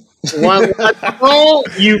 1-1. 1-1. Oh,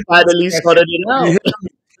 you finally sorted it out.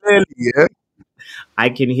 Clearly, yeah. I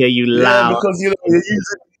can hear you loud. Yeah, because you're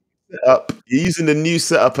using the new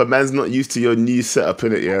setup. A man's not used to your new setup,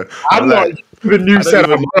 innit? Yeah. I'm not used to the new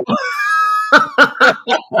setup.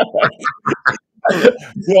 I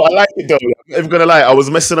like it though. I'm not gonna lie. I was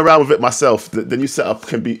messing around with it myself. The new setup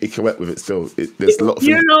can work with it still. There's a lot of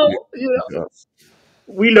things.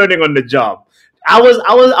 We learning on the job. I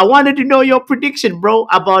wanted to know your prediction, bro,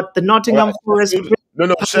 about the Nottingham Forest.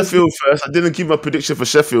 No, Sheffield first. I didn't give my prediction for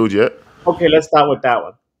Sheffield yet. Okay, let's start with that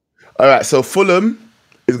one. All right, so Fulham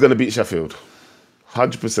is going to beat Sheffield.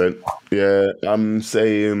 100%. Yeah, I'm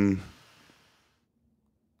saying...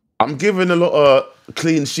 I'm giving a lot of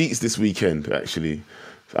clean sheets this weekend, actually.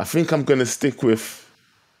 I think I'm going to stick with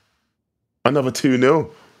another 2-0.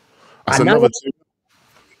 That's another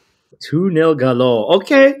 2-0 galore.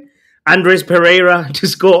 Okay. Andres Pereira to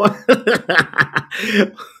score.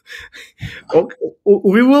 Okay.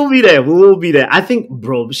 We will be there. We will be there. I think,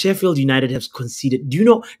 bro, Sheffield United has conceded. Do you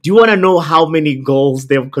want to know how many goals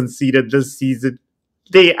they've conceded this season?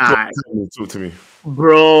 They are. Talk to me.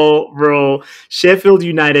 Bro. Sheffield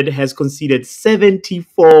United has conceded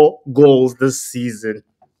 74 goals this season.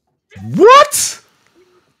 What?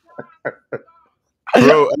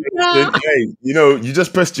 Bro, hey, you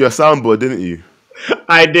just pressed your soundboard, didn't you?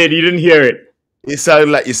 I did. You didn't hear it. It sounded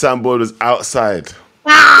like your soundboard was outside.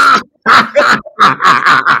 What?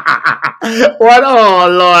 Oh,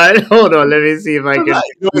 Lord. Hold on. Let me see if I can.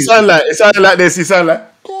 It sounded like this. You sound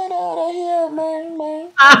like, get out of here, man.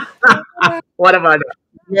 What about that?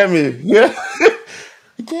 You hear me? Yeah.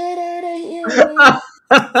 Get out of here, man.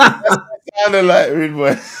 That's what it sounded like, rude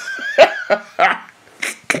boy.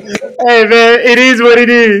 Hey, man. It is what it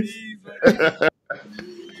is.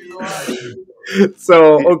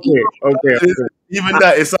 So, okay. Even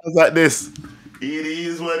that, it sounds like this. It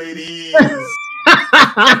is what it is.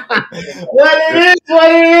 What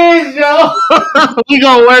it is, yo. We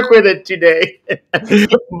gonna work with it today.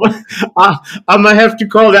 I'm gonna have to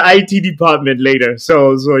call the IT department later.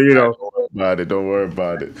 So you know. Don't worry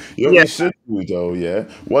about it. You know what you should do though, yeah?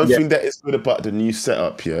 One thing that is good about the new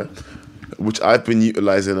setup, yeah, which I've been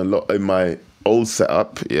utilizing a lot in my old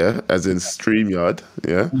setup, yeah, as in StreamYard,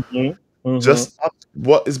 yeah. Mm-hmm. Just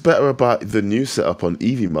what is better about the new setup on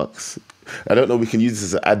EVMux? I don't know. We can use this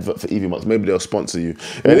as an advert for EVMux. Maybe they'll sponsor you.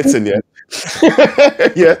 Yeah, listen, yeah,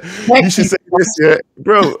 yeah. You should say this, yeah,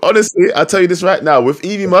 bro. Honestly, I'll tell you this right now. With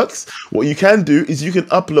EVMux, what you can do is you can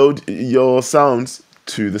upload your sounds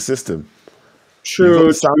to the system.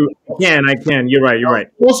 True. I can. You're right.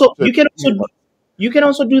 Also, you can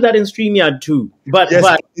also do that in StreamYard too. But it's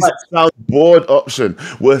a soundboard option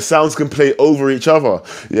where sounds can play over each other.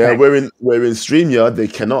 Yeah, right. Where in StreamYard they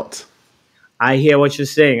cannot. I hear what you're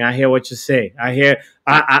saying. I hear.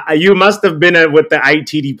 You must have been with the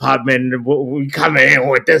IT department. We coming in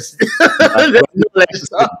with this.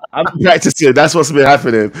 I'm practicing. That's what's been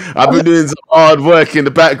happening. I've been doing some hard work in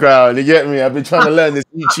the background. You get me? I've been trying to learn this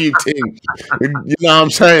YouTube thing. You know what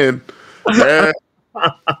I'm saying? Yeah.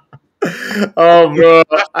 Oh, bro,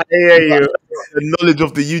 I hear you. The knowledge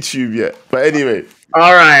of the YouTube yet, but anyway.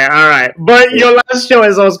 All right. But your last show,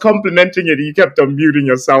 as I was complimenting it, you kept on muting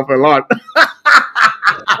yourself a lot.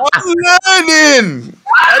 I'm learning.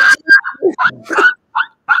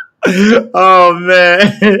 Oh man!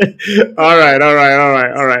 All right.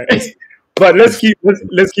 But let's keep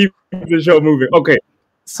the show moving. Okay,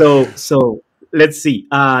 so let's see.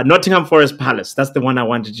 Nottingham Forest Palace. That's the one I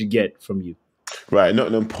wanted to get from you. Right,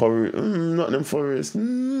 Nottingham Forest.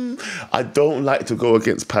 I don't like to go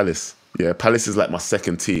against Palace. Yeah, Palace is like my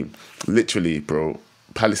second team. Literally, bro.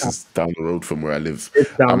 Palace is down the road from where I live.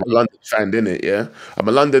 I'm a London fan, innit? Yeah, I'm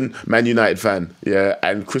a London Man United fan. Yeah,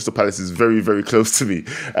 and Crystal Palace is very, very close to me.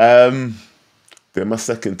 They're my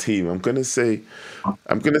second team. I'm gonna say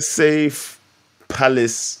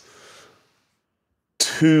Palace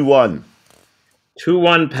 2-1.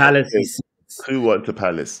 2-1 Palace. 2-1 to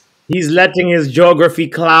Palace. He's letting his geography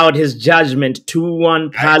cloud his judgment.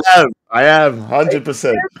 2-1 Palace. I am 100%.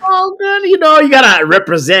 It's all good. You gotta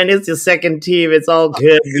represent. It's your second team. It's all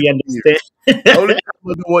good. We understand. The only time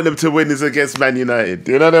I don't want them to win is against Man United.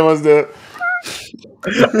 You know that was the.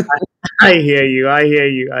 I hear you.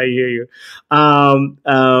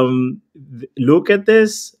 Look at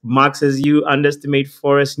this. Mark says you underestimate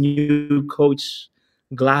Forest's new coach,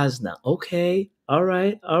 Glasner. Okay. All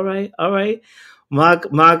right. Mark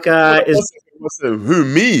is who,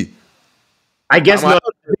 me? I guess not.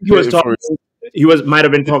 He was talking. Might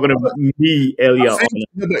have been talking to me earlier.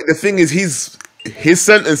 The thing is, his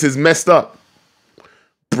sentence is messed up,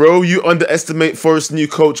 bro. You underestimate Forest's new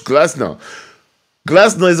coach, Glasner.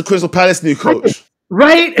 Glasner is the Crystal Palace new coach,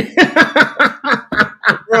 right?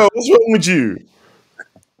 Bro, what's wrong with you?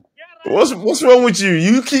 What's wrong with you?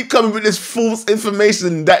 You keep coming with this false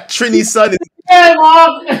information that Trini's son is. Hey,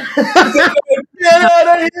 Mom! Get out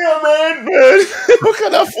of here, man! What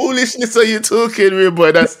kind of foolishness are you talking, real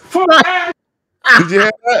boy? Did you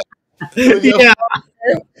hear that?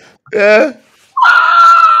 Yeah.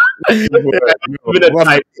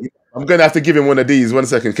 I'm gonna have to give him one of these. 1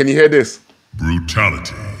 second. Can you hear this?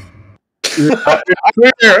 Brutality. Loud and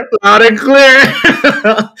clear. Loud and clear.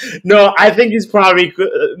 No, I think he's probably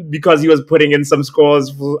because he was putting in some scores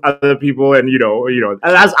for other people, and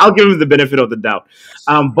I'll give him the benefit of the doubt.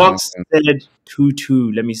 Box said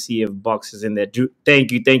 2-2. Let me see if Box is in there.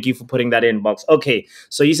 Thank you for putting that in, Box. Okay,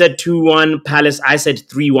 so you said 2-1 Palace. I said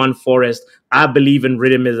 3-1 Forest. I believe in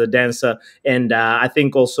rhythm as a dancer, and I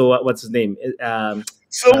think also what's his name?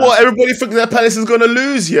 So what? Everybody think that Palace is gonna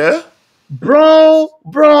lose, yeah? Bro,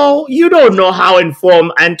 you don't know how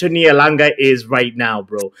informed Anthony Elanga is right now,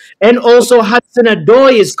 bro. And also Hudson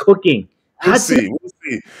Odoi is cooking. We'll see.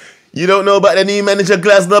 You don't know about the new manager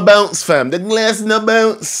Glasner Bounce, fam. The Glasner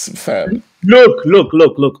Bounce, fam. Look.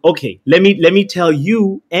 Okay, let me tell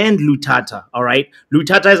you and Lutata. All right,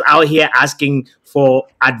 Lutata is out here asking for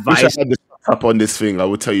advice. Wish I had the shut up on this thing. I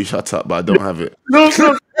would tell you shut up, but I don't have it. Look.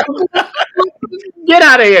 Get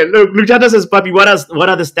out of here. Look, Lutata says, Papi, what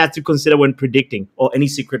are the stats to consider when predicting or any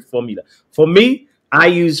secret formula? For me, I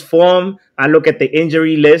use form. I look at the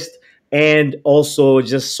injury list and also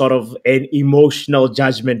just sort of an emotional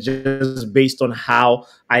judgment just based on how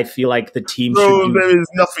I feel like the team should do. There is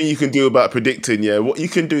nothing you can do about predicting, yeah. What you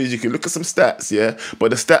can do is you can look at some stats, yeah, but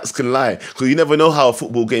the stats can lie because you never know how a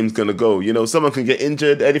football game's going to go. You know, someone can get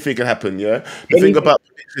injured, anything can happen, yeah. The thing about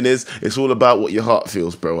prediction is it's all about what your heart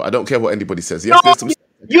feels, bro. I don't care what anybody says. Yes, there's some stats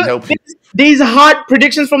that can help you. These hard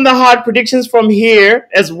predictions from the heart, predictions from here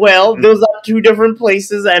as well. Those are two different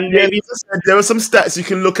places, and maybe there are some stats you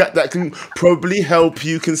can look at that can probably help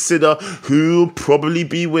you consider who will probably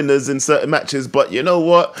be winners in certain matches. But you know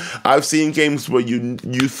what? I've seen games where you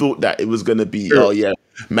thought that it was going to be, oh yeah,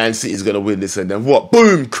 Man City is going to win this, and then what?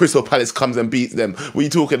 Boom! Crystal Palace comes and beats them. What are you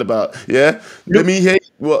talking about? Yeah, let me hear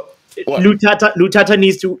what. Lutata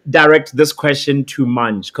needs to direct this question to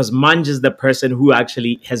Manj because Manj is the person who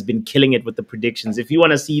actually has been killing it with the predictions. If you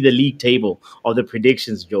want to see the league table of the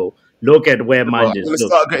predictions, Joe, look at where Manj is. I'm going to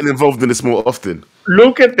start getting involved in this more often.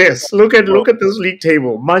 Look at this. Look at this league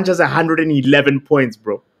table. Manj has 111 points,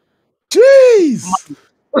 bro. Jeez.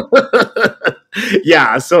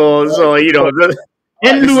 Yeah. So you know,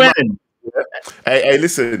 and Llewellyn. Hey,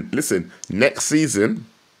 listen. Next season,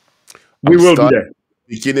 we will be there.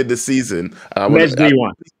 Beginning of the season. Match day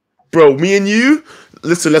one. Bro, me and you,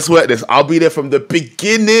 listen, let's work this. I'll be there from the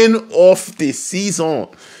beginning of the season.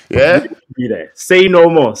 Yeah? Be there. Say no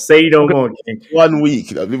more. King. 1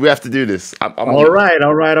 week. We have to do this. All right.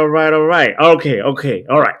 Okay.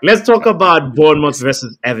 All right. Let's talk about Bournemouth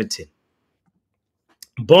versus Everton.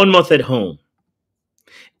 Bournemouth at home.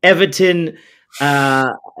 Everton,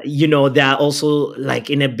 they're also like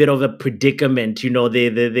in a bit of a predicament. You know,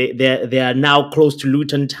 they are now close to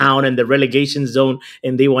Luton Town and the relegation zone,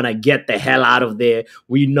 and they want to get the hell out of there.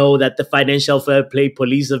 We know that the financial fair play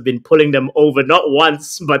police have been pulling them over not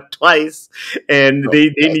once but twice, and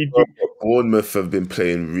they need to. Bournemouth have been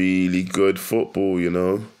playing really good football. You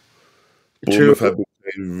know, Bournemouth have been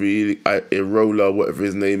playing really. Irola, whatever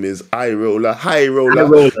his name is, Irola, high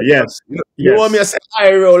roller. Yes. You want me to say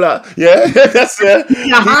high roller? Yeah, that's it.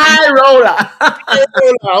 High roller. High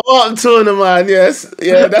roller. What I'm talking, man. Yes,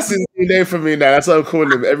 yeah, that's his new name for me now. That's what I'm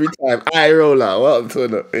calling him every time. High roller. What I'm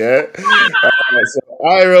talking, yeah. So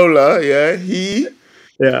high roller. Yeah, he.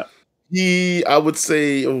 I would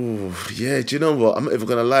say, oh yeah. Do you know what? I'm not even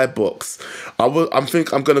gonna lie, Box. I'm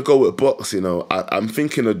gonna go with Box. You know, I'm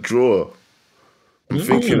thinking a draw.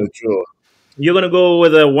 Thinking a draw. You're gonna go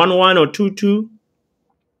with a 1-1 or 2-2.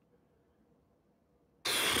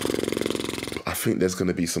 I think there's going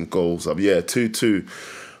to be some goals up. Yeah, 2-2.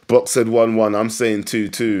 Box said 1-1. I'm saying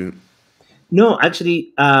 2-2. No,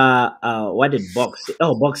 actually, what did Box say?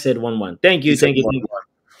 Oh, Box said 1-1. Thank you. Okay.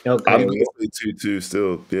 I'm going to say 2-2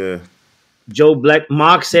 still. Yeah. Joe Black.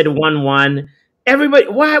 Mark said 1-1. Everybody,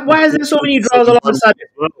 why is there so many draws all of a sudden?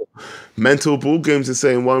 Mental Ball Games is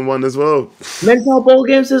saying 1-1 as well. Mental Ball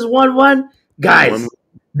Games is 1-1. Guys. 1-1.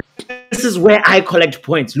 This is where I collect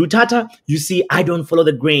points. Lutata, you see, I don't follow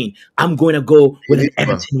the grain. I'm going to go with an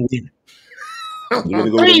Everton win. You're going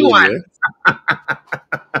to go 3-1. Yeah?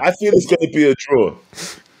 I feel it's going to be a draw.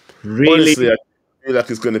 Really? Honestly, I feel like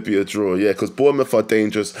it's going to be a draw, yeah, because Bournemouth are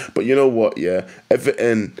dangerous. But you know what, yeah?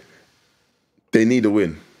 Everton, they need a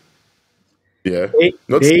win. Yeah?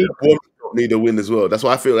 Bournemouth don't need a win as well. That's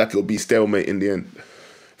why I feel like it'll be stalemate in the end.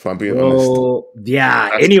 If I'm being honest. Yeah.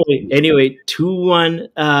 Anyway, 2-1.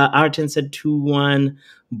 Arten said 2-1.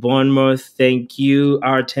 Bournemouth. Thank you,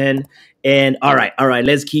 Arten. And all right.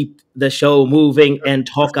 Let's keep the show moving and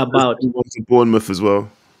talk about Bournemouth as well.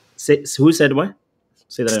 Who said what?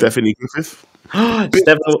 Say that. Stephanie Griffith. What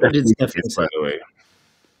did Steph say? By the way.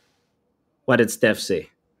 What did Steph say?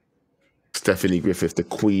 Stephanie Griffith, the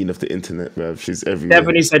queen of the internet, bruv. She's everywhere.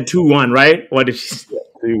 Stephanie said 2-1, right? What did she say?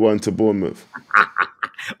 2-1 to Bournemouth.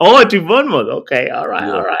 Oh, to Bournemouth. Okay, all right,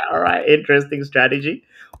 Yeah. all right. Interesting strategy.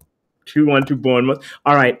 2-1 to Bournemouth.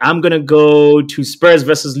 All right, I'm gonna go to Spurs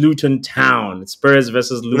versus Luton Town. Spurs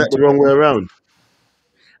versus Isn't that the Luton. wrong way around?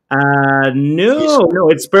 No,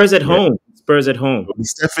 it's Spurs at home. Spurs at home.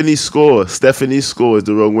 Stephanie score is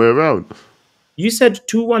the wrong way around. You said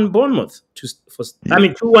 2-1 Bournemouth. I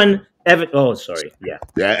mean 2-1 Everton. Oh, sorry. Yeah.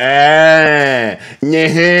 Yeah,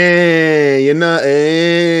 you're not.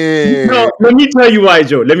 No, let me tell you why,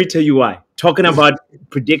 Joe. Let me tell you why. Talking about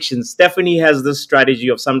predictions, Stephanie has this strategy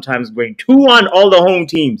of sometimes going 2-1 all the home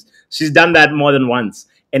teams. She's done that more than once,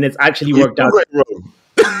 and it's actually worked out. Wrong.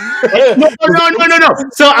 No.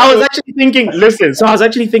 So I was actually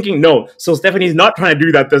thinking, no. So Stephanie's not trying to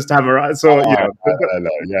do that this time around. So,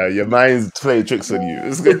 yeah, your mind's playing tricks on you.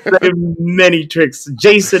 It's playing many tricks.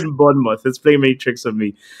 Jason Bournemouth is playing many tricks on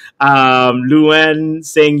me. Luan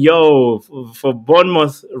saying, yo, for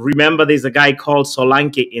Bournemouth, remember there's a guy called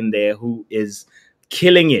Solanke in there who is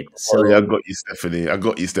killing it. So I got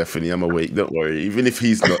you, Stephanie. I'm awake. Don't worry. Even if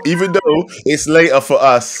he's not, even though it's later for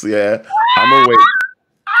us, yeah, I'm awake.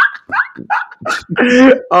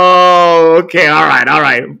 Oh, okay. All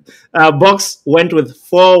right. Box went with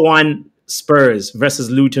 4-1 Spurs versus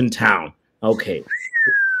Luton Town. Okay.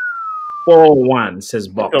 4-1, says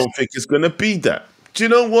Box. I don't think it's going to be that. Do you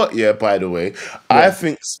know what? Yeah, by the way, I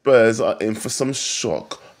think Spurs are in for some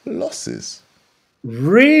shock losses.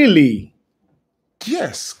 Really?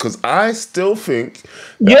 Yes, because I still think...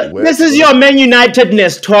 this is your Man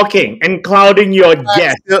Unitedness talking and clouding your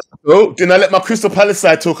guess. Oh, didn't I let my Crystal Palace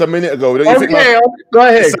side talk a minute ago? Don't you think go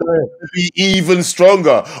ahead. Be even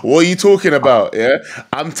stronger. What are you talking about? Yeah,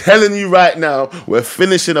 I'm telling you right now, we're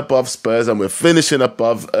finishing above Spurs and we're finishing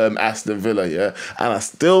above Aston Villa. Yeah, and I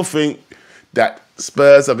still think that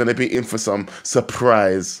Spurs are going to be in for some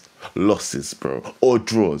surprise losses, bro, or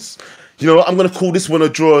draws. You know what? I'm going to call this one a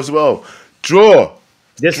draw as well. Draw.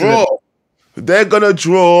 They're going to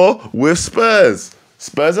draw with Spurs.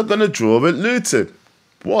 Spurs are going to draw with Luton.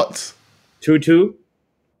 What? 2-2?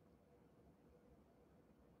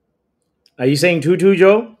 Are you saying 2-2,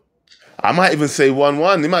 Joe? I might even say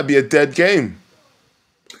 1-1. It might be a dead game.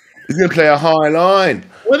 He's going to play a high line.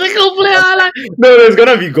 Well, they going to play a high line? No, there's going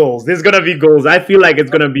to be goals. I feel like it's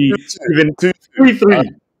going to be even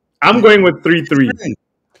 3-3. I'm going with 3-3.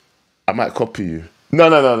 I might copy you. No.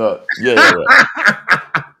 Yeah.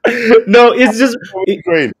 No, it's just...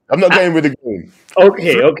 I'm not going with the game.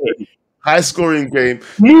 Okay. High scoring game.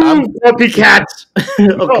 Copycat.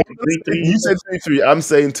 Okay, you said 3-3. I'm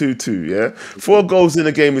saying 2-2, yeah? 4 goals in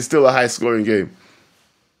a game is still a high scoring game.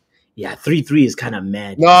 Yeah, 3-3 is kind of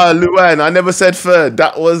mad. No, Luan, I never said third.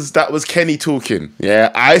 That was Kenny talking.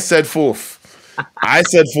 Yeah, I said fourth. I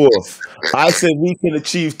said we can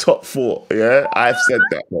achieve top 4. Yeah, I've said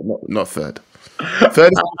that, but not third.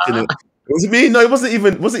 Third is was it me? No, it wasn't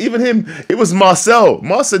even him. It was Marcel.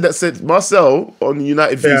 Marcel on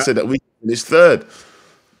United View said that we finished third.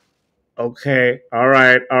 Okay. All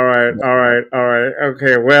right.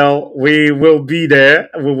 Okay. Well, we will be there.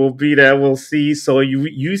 We'll see. So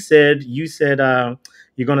you said you're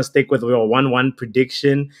gonna stick with your 1-1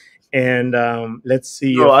 prediction, and let's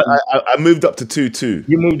see. No, I moved up to 2-2.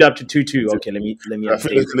 You moved up to 2-2. Okay. Let me. I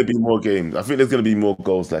think there's gonna be more games. I think there's gonna be more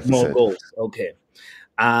goals. Like more goals. Okay.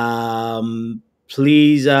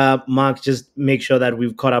 Please, Mark, just make sure that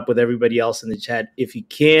we've caught up with everybody else in the chat. If you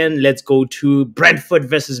can, let's go to Brentford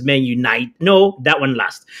versus Man United. No, that one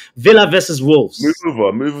last. Villa versus Wolves.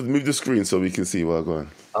 Move the screen so we can see where I'm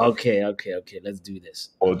going. Okay. Let's do this.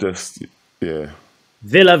 Or just, yeah.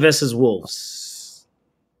 Villa versus Wolves.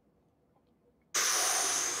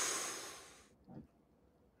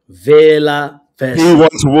 Villa versus... 2-1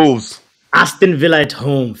 to Wolves. Aston Villa at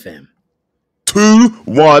home, fam.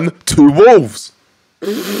 2-1 to Wolves.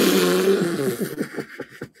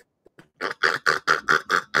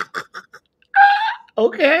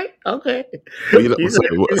 Okay.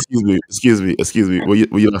 Excuse me. What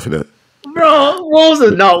you laughing at? Bro, Wolves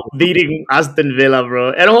are not beating Aston Villa,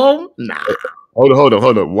 bro. At home? Nah. Hold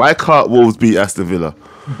on. Why can't Wolves beat Aston Villa?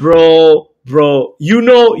 Bro. You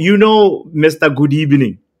know, Mr. Good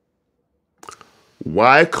Evening.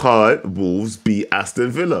 Why can't Wolves beat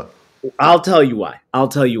Aston Villa? I'll tell you why.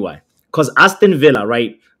 Because Aston Villa,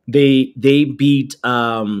 right? They beat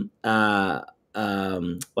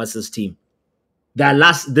what's this team? The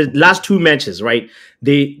last 2 matches, right?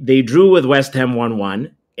 They drew with West Ham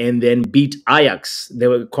 1-1 and then beat Ajax. They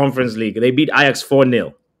were Conference League. They beat Ajax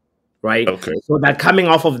 4-0, right? Okay. So that coming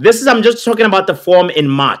off of this I'm just talking about the form in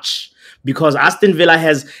March. because Aston Villa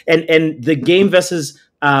has and the game versus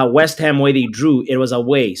West Ham where they drew, it was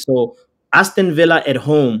away. So Aston Villa at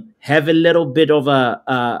home have a little bit of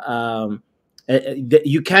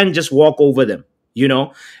you can't just walk over them, you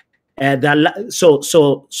know. So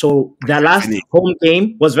their last home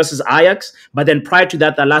game was versus Ajax, but then prior to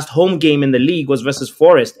that, the last home game in the league was versus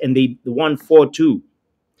Forest, and they won 4-2.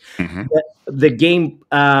 Mm-hmm. The game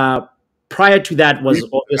prior to that was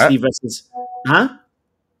obviously versus, huh?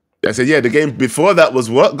 I said, yeah, the game before that was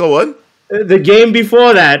what? Go on. The game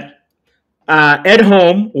before that, at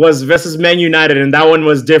home, was versus Man United, and that one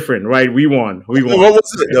was different, right? We won. What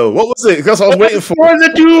was it though? What was it? Because I was waiting for. It was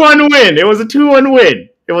a 2-1 win. It was a 2-1 win.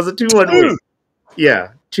 It was a 2-1 win.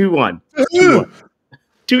 Yeah, 2-1. 2-1.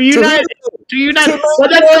 To United. To United. But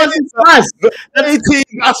that's us.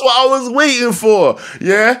 That's what I was waiting for.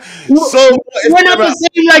 Yeah. So we're not the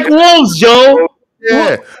same like Wolves, Joe.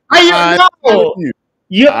 Yeah.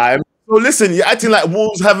 So listen, you're acting like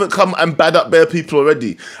Wolves haven't come and bad up their people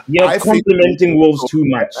already. You're complimenting Wolves too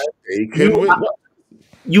much.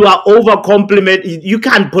 You are over complimenting. You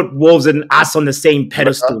can't put Wolves and us on the same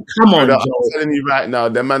pedestal. Come on, Joe. I'm telling you right now,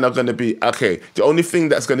 their man are going to be okay. The only thing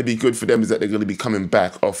that's going to be good for them is that they're going to be coming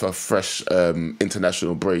back off a fresh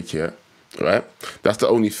international break. Yeah, right. That's the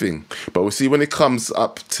only thing. But we'll see when it comes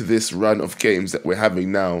up to this run of games that we're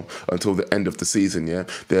having now until the end of the season. Yeah,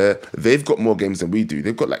 they've got more games than we do.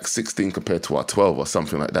 They've got like 16 compared to our 12 or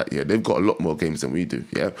something like that. Yeah, they've got a lot more games than we do.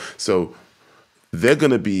 Yeah, so they're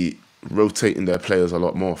going to be rotating their players a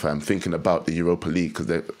lot more, fam, thinking about the Europa League, because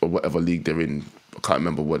or whatever league they're in, I can't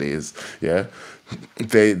remember what it is, yeah?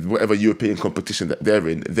 Whatever European competition that they're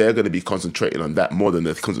in, they're going to be concentrating on that more than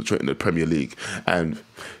they're concentrating on the Premier League. And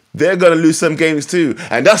they're going to lose some games too.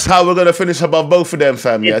 And that's how we're going to finish above both of them,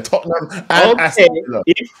 fam, yeah? Tottenham and Aston Villa.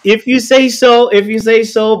 If you say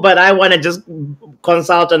so, but I want to just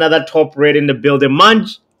consult another top rate in the building.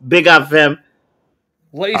 Munch, big up, fam.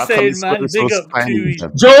 What are you saying, man? Big up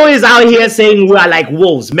to Joe is out here saying we are like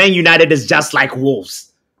Wolves. Man United is just like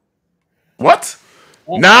Wolves. What?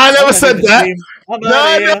 Nah, I never said that.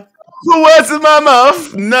 Nah, put words in my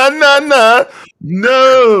mouth. Nah.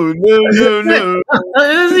 No. This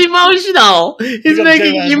is emotional. He's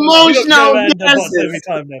making emotional guesses. Every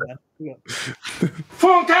time, man.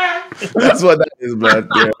 That's what that is, man.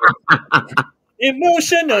 Yeah.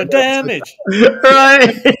 Emotional damage.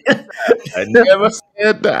 Right. I never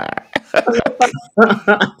said that.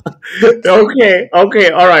 Okay.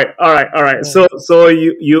 All right. So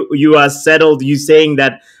you are settled. You saying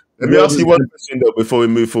that? Let me ask you one question though before we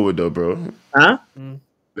move forward, though, bro. Huh?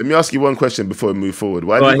 Let me ask you one question before we move forward.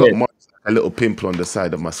 Why have you got a little pimple on the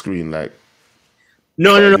side of my screen, like?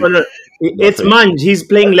 No. It's Munch. He's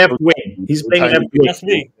playing left wing. He's playing left wing. That's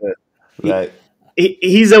me. Like.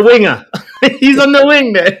 He's a winger. He's on the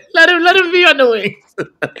wing there. Let him be on the wing.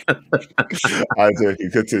 I'm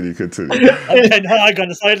joking. Continue. I'm Ten Hag on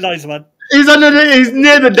the sidelines, man. He's he's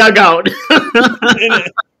near the dugout.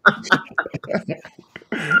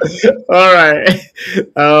 All right.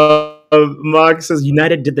 Mark says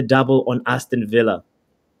United did the double on Aston Villa.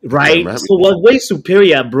 Right, so we're way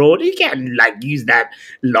superior, bro. You can't like use that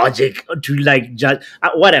logic to like judge.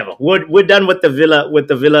 Whatever. We're done with the Villa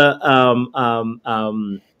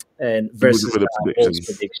and versus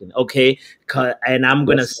prediction. Okay, and I'm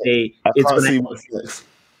gonna say it's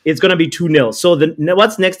gonna be 2-0. So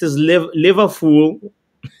what's next is Liverpool.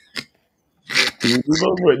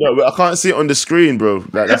 No, I can't see it on the screen, bro.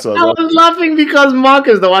 Like, that's what I was laughing because Mark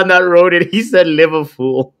is the one that wrote it. He said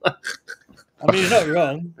Liverpool. I mean, he's not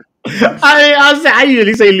wrong. I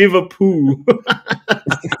usually say Liverpool.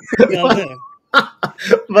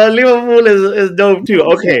 But Liverpool is dope too.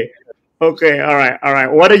 Okay. All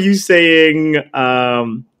right. What are you saying?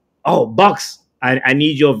 Box. I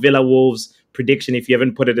need your Villa Wolves prediction if you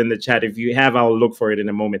haven't put it in the chat. If you have, I'll look for it in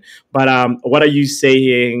a moment. But what are you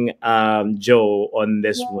saying, Joe, on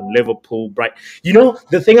this one? Liverpool, Bright. You know,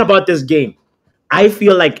 the thing about this game, I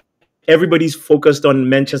feel like everybody's focused on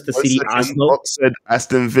Manchester City, Arsenal. Box said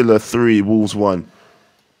Aston Villa 3, Wolves 1.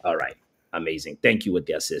 All right, amazing. Thank you with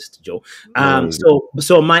the assist, Joe.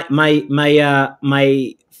 So my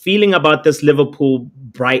feeling about this Liverpool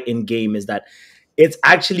Brighton game is that it's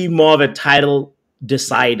actually more of a title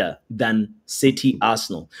decider than City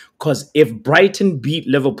Arsenal. Because if Brighton beat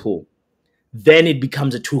Liverpool, then it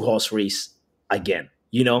becomes a 2-horse race again.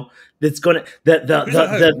 You know, it's gonna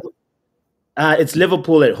it's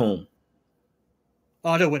Liverpool at home.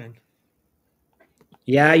 Oh, they're winning.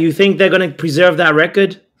 Yeah, you think they're going to preserve that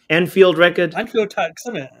record? Anfield record? Anfield tax,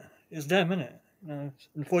 isn't it? It's them, isn't it?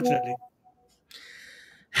 Unfortunately.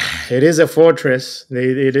 It is a fortress.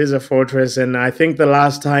 It is a fortress, and I think the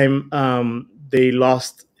last time they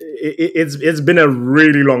lost, it's been a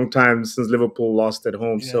really long time since Liverpool lost at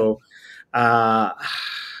home. Yeah. So,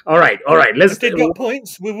 all right. If they got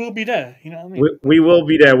points, we will be there. You know what I mean? We will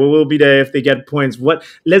be there. We will be there if they get points.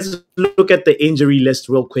 Let's look at the injury list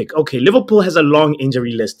real quick. Okay, Liverpool has a long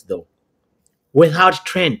injury list though. Without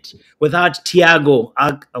Trent, without Thiago,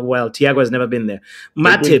 Thiago has never been there.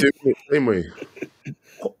 Matip, same way.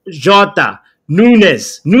 Jota,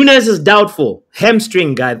 Nunes. Nunes is doubtful.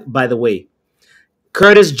 Hamstring guy, by the way.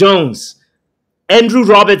 Curtis Jones, Andrew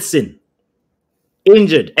Robertson,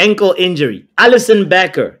 injured, ankle injury. Alisson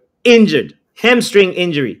Becker, injured, hamstring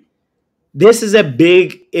injury. This is a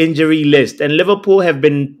big injury list, and Liverpool have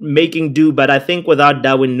been making do, but I think without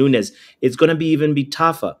Darwin Nunes, it's going to be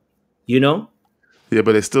tougher, you know? Yeah,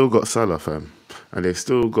 but they still got Salah, fam. And they've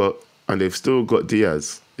still got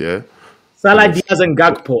Diaz, yeah? Salah, Diaz, and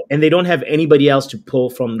Gakpo, and they don't have anybody else to pull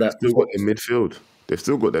from the... They've still got their midfield. They've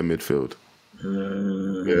still got their midfield.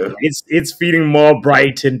 Yeah. It's feeding more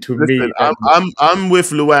Brighton to me. I'm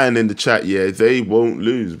with Luan in the chat, yeah. They won't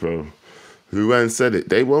lose, bro. Luan said it.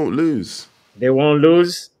 They won't lose. They won't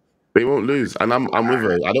lose? They won't lose. And I'm with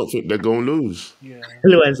her. I don't think they're going to lose. Yeah.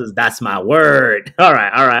 Luan says, that's my word. All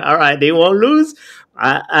right. They won't lose.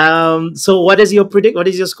 So what is your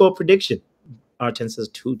score prediction? Arten says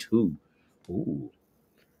 2-2. Ooh,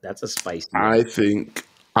 that's a spicy one.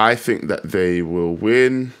 I think that they will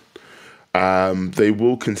win. They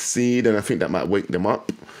will concede, and I think that might wake them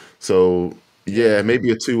up. So yeah, maybe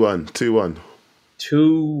a 2-1.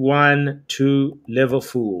 2-1 to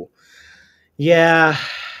Liverpool. Yeah.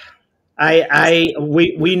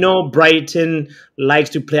 We know Brighton likes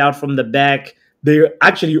to play out from the back. They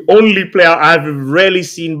actually only play out. I've rarely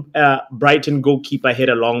seen Brighton goalkeeper hit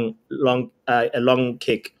a long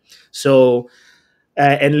kick. So,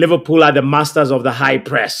 and Liverpool are the masters of the high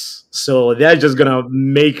press. So they're just gonna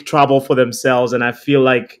make trouble for themselves, and I feel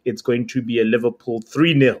like it's going to be a Liverpool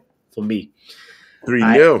 3-0 for me.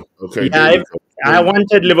 3-0. Okay. Yeah, I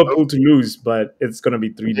wanted Liverpool to lose, but it's gonna be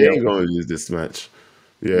 3-0. They're gonna lose this match.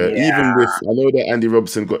 Yeah, even with, I know that Andy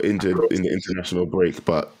Robertson got injured in the international break,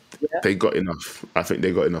 but they got enough. I think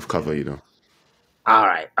they got enough cover, you know. All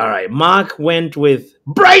right. Mark went with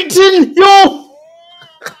Brighton,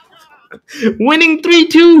 winning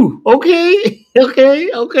 3-2. Okay.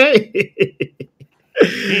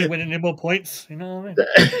 He ain't winning any more points, you know what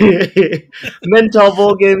I mean? Mental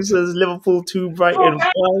Ball Game says Liverpool 2, Brighton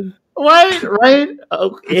 1. Right?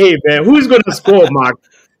 Okay, man. Who's gonna score, Mark?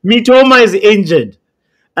 Mitoma is injured.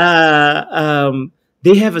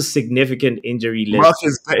 They have a significant injury list. Mark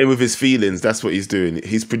is betting with his feelings. That's what he's doing.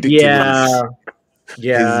 He's predicting.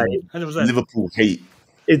 Yeah. Liverpool hate.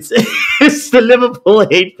 It's the Liverpool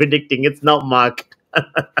hate predicting. It's not Mark.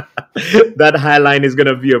 That high line is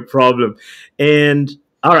gonna be a problem. And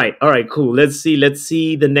all right, cool. Let's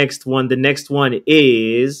see the next one. The next one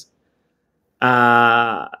is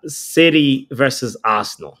City versus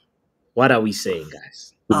Arsenal. What are we saying,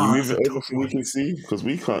 guys? Can you move it over so we can see? Because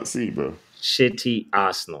we can't see, bro. Shitty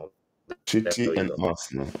Arsenal. Shitty and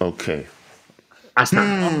Arsenal. Okay. Arsenal.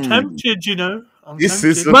 I'm tempted, you know. This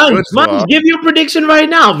is man, give your prediction right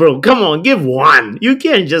now, bro. Come on, give one. You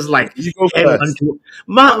can't just you go first.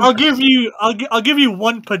 I'll give you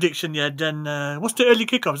one prediction. Yeah. Then what's the early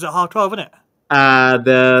kickoff? Is it 12:30? Isn't it?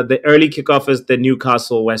 The early kickoff is the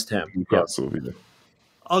Newcastle West Ham. Newcastle. Yeah.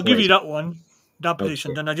 I'll give you that one. That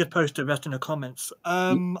prediction. Then I just post the rest in the comments.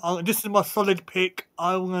 This is my solid pick.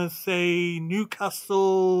 I'm gonna say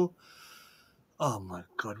Newcastle. Oh my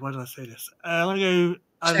god, why did I say this? I'm gonna go.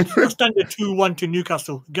 I'll stand at 2-1 to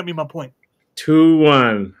Newcastle. Get me my point.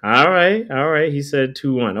 2-1. All right. He said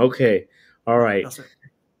 2-1. Okay. All right.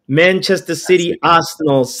 Manchester City,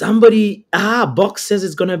 Arsenal. Somebody, Box says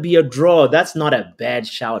it's gonna be a draw. That's not a bad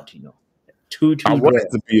shout, you know. 2-2. I want it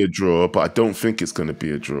to be a draw, but I don't think it's gonna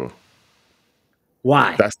be a draw.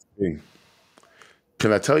 Why? That's the thing.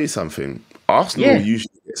 Can I tell you something? Arsenal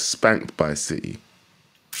usually get spanked by City.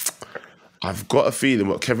 I've got a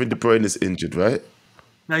feeling Kevin De Bruyne is injured, right?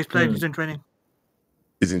 No, he's playing. He's in training.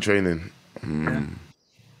 He's in training. Yeah.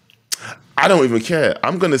 I don't even care.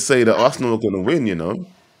 I'm going to say that Arsenal are going to win, you know?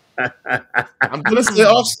 I'm going to say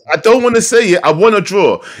Arsenal. I don't want to say it. I want a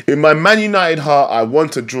draw. In my Man United heart, I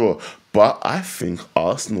want a draw. But I think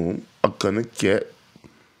Arsenal are going to get...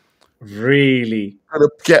 Really?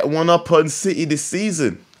 Get one up on City this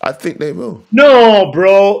season. I think they will. No,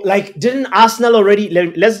 bro. Like, didn't Arsenal already...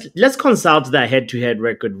 Let's consult that head-to-head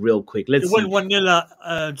record real quick. Let's see. It went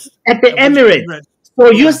 1-0 at the Emirates. So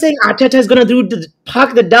you're saying Arteta is going to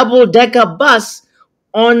park the double-decker bus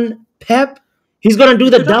on Pep He's gonna do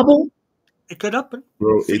It the could happen. double. It could happen.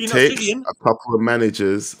 Bro, City it not takes City, innit? a couple of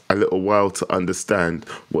managers a little while to understand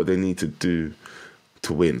what they need to do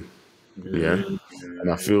to win. Yeah.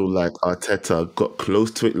 And I feel like Arteta got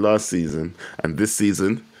close to it last season, and this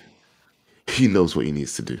season, he knows what he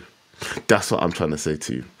needs to do. That's what I'm trying to say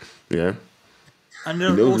to you. Yeah. And He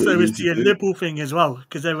knows what also he it's needs the to do. Liverpool thing as well,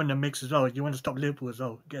 because they're in the mix as well. You want to stop Liverpool as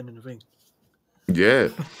well, getting in the thing. Yeah.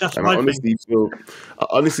 That's And my thing. I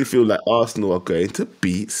honestly feel like Arsenal are going to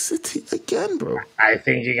beat City again, bro. I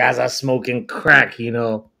think you guys are smoking crack.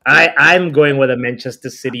 I'm going with a Manchester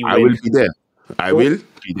City I win. will be there. I will be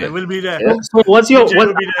I there. will be there. Yeah. So what's your DJ what?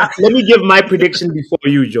 will be there. Let me give my prediction before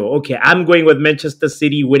you, Joe. Okay, I'm going with Manchester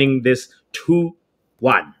City winning this 2-1.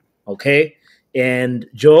 Okay, and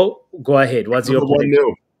Joe, go ahead. What's your Another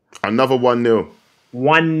prediction? 1-0. Another 1-0.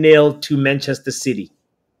 1-0 to Manchester City.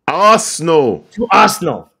 Arsenal. To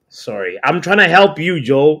Arsenal. Sorry, I'm trying to help you,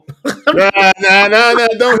 Joe. Nah.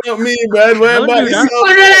 Don't help me, man. Worry Don't about do that. yourself.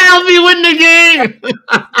 I'm trying to help you win the game.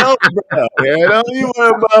 Help, bro. Yeah, don't you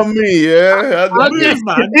worry about me. Yeah, I got Okay, Move,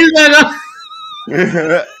 man. he's like,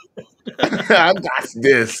 this. I got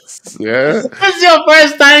this. Yeah. it's your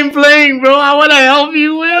first time playing, bro. I want to help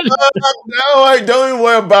you win. No, don't even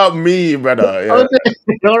worry about me, brother. Yeah. Okay,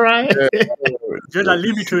 all right. Just like,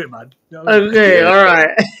 leave me to it, man. You know what I mean? Okay, Yeah. all right,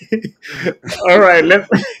 all right.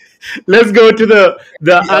 Let's go to the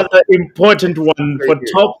other important one for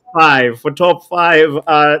top five. For top five,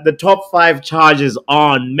 the top five charges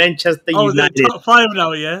on Manchester Oh, the United, top 5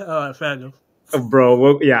 now, yeah? All right, fair enough. bro.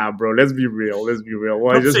 Well, yeah, bro. Let's be real. Let's be real.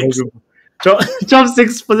 Well, Top just 6. top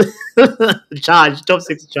six for the charge. Top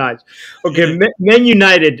six charge. Okay, Yeah. Man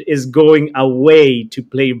United is going away to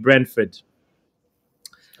play Brentford.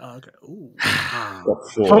 Oh, okay. Ooh.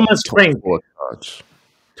 Thomas Frank. Charge.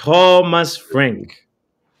 Thomas Frank.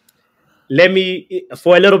 Let me,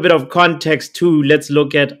 for a little bit of context too, let's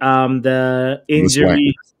look at the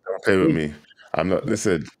injury. Don't play with me. I'm not.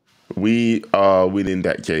 Listen, we are winning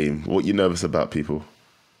that game. What you nervous about, people?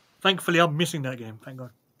 Thankfully, I'm missing that game. Thank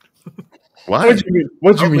God. Why? What do you mean?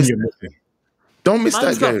 What do you Don't mean miss you're that. missing? Don't miss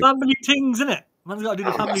Man's that got game. family things, innit? Man's got to do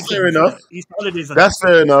the family That's things. fair enough. Innit? Easter holidays and That's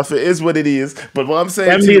fair enough. It is what it is. But what I'm saying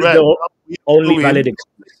Family to is you right the now, we only win. valid excuse.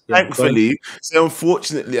 Yeah, go ahead. Thankfully, so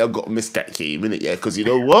unfortunately, I got to miss that game, innit? Yeah, because you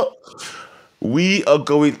know what? We are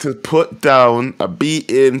going to put down a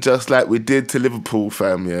beating just like we did to Liverpool,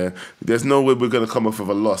 fam. Yeah, there's no way we're going to come off with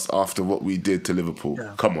a loss after what we did to Liverpool.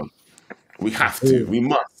 Yeah. Come on, we have to. We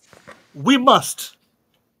must. we must.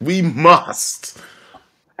 We must.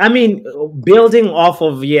 I mean, building off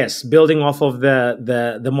of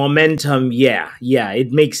the momentum. Yeah,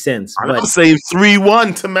 it makes sense. And I'm But saying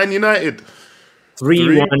 3-1 to Man United.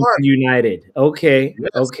 3-1 3-1. United. Okay,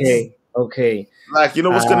 Yes. okay. Like, you know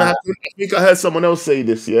what's going to happen? I think I heard someone else say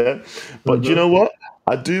this, yeah? But you know what?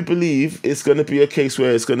 I do believe it's going to be a case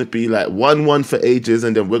where it's going to be like 1-1 for ages,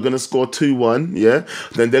 and then we're going to score 2-1, yeah?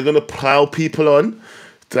 Then they're going to plow people on,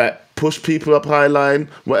 that push people up high line,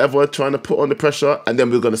 whatever, trying to put on the pressure, and then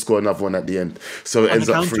we're going to score another one at the end. So it On ends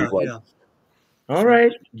the up counter, 3-1. yeah. All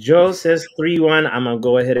right. Joe says 3-1. I'm gonna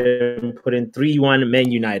go ahead and put in 3-1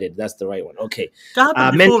 Man United. That's the right one. Okay. That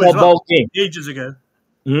happened Mental before as well. ball game. Ages ago.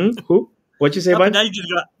 Who? What you say, That bud?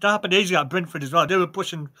 happened ages ago at Brentford as well. They were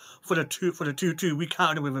pushing for the 2-2. We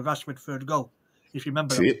countered with a Rashford third goal, if you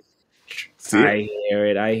remember. See That. it? See I it?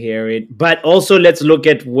 hear it. But also, let's look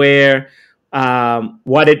at where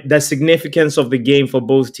the significance of the game for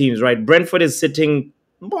both teams. Right, Brentford is sitting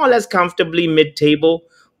more or less comfortably mid-table,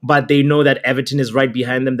 but they know that Everton is right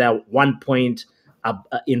behind them. They're 1 point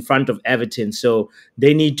in front of Everton, so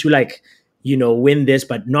they need to win this,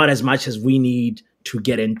 but not as much as we need to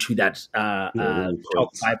get into that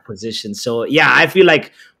top 5 position. So yeah, I feel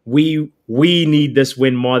like we need this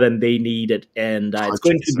win more than they need it, and it's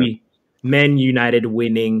going to 100%. be Man United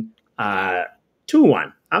winning 2-1.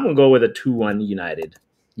 I'm gonna go with a 2-1 United.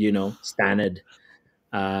 Standard.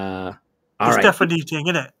 All The right. Stephanie thing,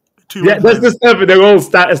 innit? Yeah, that's the Stephanie, the old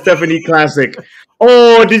Stephanie classic.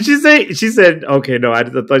 Oh, did she say? She said, okay, no, I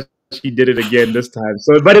thought she did it again this time.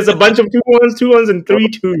 So, but it's a bunch of 2-1s, and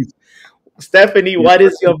 3-2s. Stephanie, what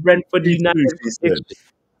is your Brentford United prediction?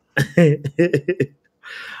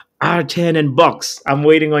 R10 and Bucks. I'm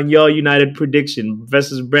waiting on your United prediction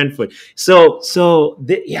versus Brentford.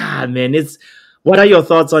 Yeah, man, what are your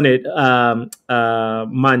thoughts on it,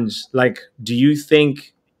 Munch? Like, do you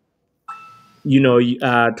think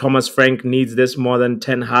Thomas Frank needs this more than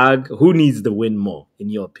Ten Hag? Who needs the win more, in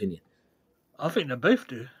your opinion? I think they both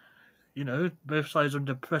do. Both sides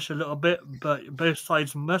under pressure a little bit, but both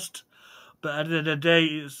sides must. But at the end of the day,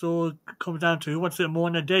 it all comes down to who wants it more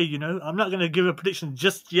in a day. I'm not going to give a prediction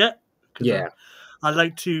just yet Yeah. I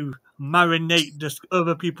like to marinate the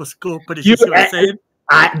other people's score You, predictions. See what I'm saying?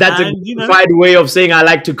 that's a And, you know, qualified way of saying I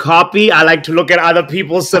like to copy. I like to look at other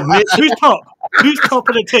people's submissions who's top? Who's top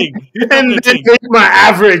of the thing? Who's top of and the then thing? take my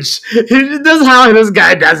average. That's how this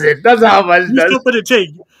guy does it. That's how much Who's does top of the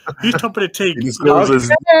thing? Who's top of the He thing? just goes Okay.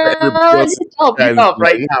 as everybody else. You're top right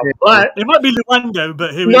now. But It might be Luando,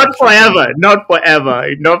 but here we not are. forever. Not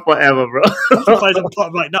forever. Not forever, bro. I'm surprised I'm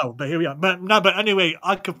top right now, but here we are. But anyway,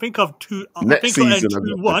 I can think of two. I Next think I season, got I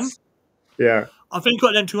got 2-1. this. Yeah. I think I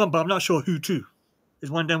got them 2-1, but I'm not sure who to. It's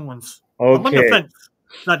one of them ones. I'm on the Okay. fence.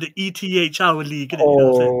 Like the ETHR league, innit? You know what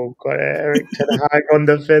I'm saying? Oh, got eriktenhag on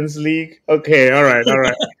the fence league. Okay, all right.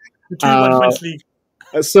 The 2-1 fence league.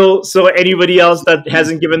 So anybody else that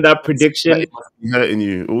hasn't given that prediction? It must be hurting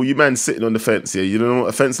you. All you man sitting on the fence, yeah. You don't know what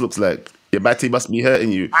a fence looks like. Your batty must be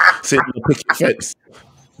hurting you. Sitting on the picket fence.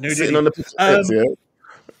 No, Sitting on the picket fence, yeah.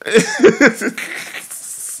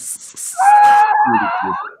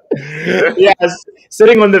 Yes,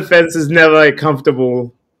 sitting on the fence is never a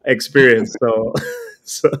comfortable experience. So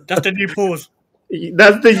That's the new pause.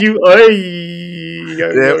 that's the you.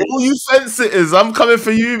 Yeah, all you fence sitters, I'm coming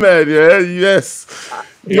for you, man. Yeah, yes.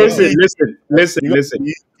 Listen.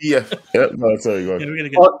 Yeah. No, sorry, go on. Yeah, we're gonna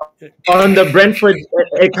get On the Brentford,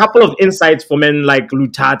 a couple of insights for men like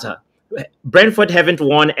Lutata. Brentford haven't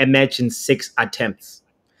won a match in 6 attempts.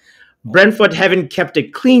 Brentford haven't kept a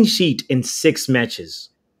clean sheet in 6 matches.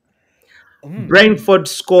 Brentford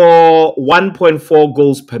score 1.4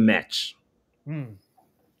 goals per match.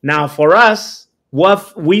 Now, for us,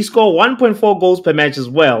 we score 1.4 goals per match as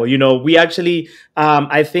well. You know, we actually,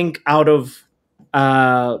 I think out of,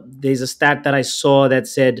 there's a stat that I saw that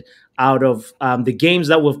said out of the games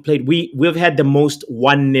that we've played, we've had the most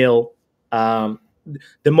 1-0,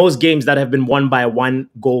 the most games that have been won by a 1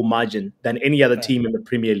 goal margin than any other team in the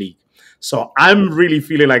Premier League. So I'm really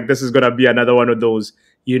feeling like this is going to be another one of those,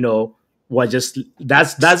 you know,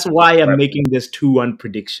 that's why I'm making this 2-1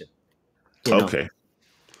 prediction. You know? Okay.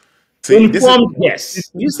 See, Informed,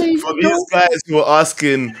 yes. You say for these guys who are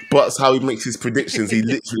asking Bots how he makes his predictions, he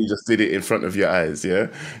literally just did it in front of your eyes, yeah?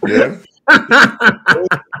 Yeah?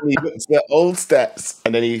 He looks at old stats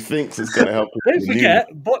and then he thinks it's going to help him. Don't forget,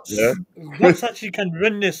 Bots Yeah? actually can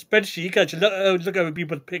run this spreadsheet. He can actually look over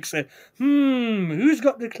people's picks and who's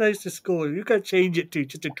got the closest score? You can change it to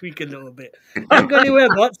just to tweak a little bit. Don't go anywhere,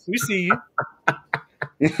 Bots. We see you.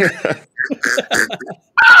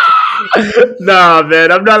 Nah,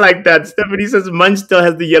 man, I'm not like that. Stephanie says Munch still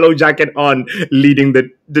has the yellow jacket on, leading the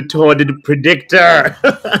tour, the predictor.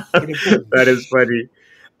 That is funny.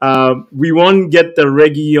 We won't get the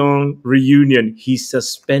Reguilon reunion. He's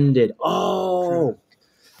suspended. Oh,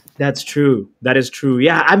 that's true. That is true.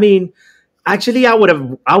 Yeah, I mean, actually, I would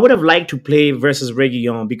have liked to play versus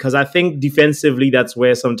Reguilon because I think defensively that's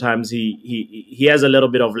where sometimes he has a little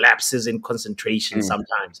bit of lapses in concentration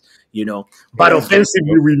sometimes, you know. But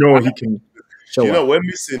offensively, we know he can show up. You know, we're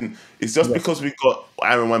missing. It's just because we got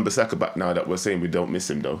Aaron Wan-Bissaka back now that we're saying we don't miss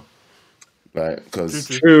him though, right? Because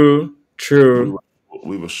True.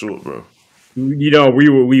 we were short, bro. You know, we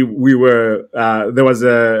were there was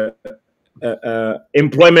a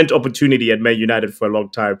employment opportunity at Man United for a long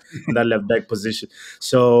time in that left back position.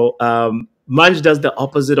 So Munch does the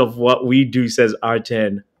opposite of what we do, says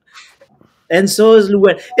R10. And so is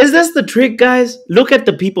Luen. Is this the trick, guys? Look at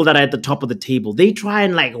the people that are at the top of the table. They try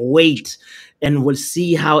and like wait and we'll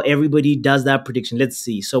see how everybody does that prediction. Let's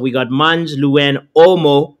see. So we got Munch, Luen,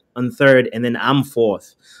 Omo on 3rd, and then I'm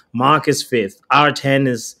 4th. Mark is 5th. R10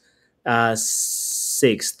 is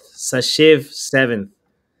 6th. Sashiv 7th.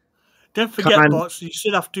 Don't forget, Bots, you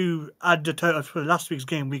still have to add the totals for last week's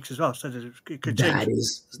game weeks as well, so that it could change.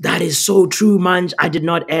 That is so true, Munch. I did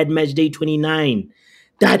not add match day 29.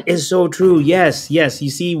 That is so true. Yes. You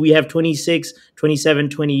see, we have 26, 27,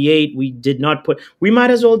 28. We did not put... We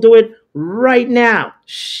might as well do it right now.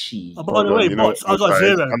 Shit. Oh, by the way, Bots, I got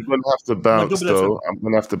 0. I'm going to have to bounce, though. I'm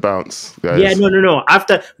going to have to bounce, guys. Yeah, no.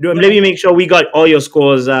 After... Let me make sure we got all your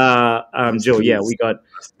scores, Joe. Yeah, we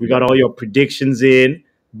got all your predictions in.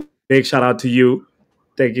 Big shout out to you.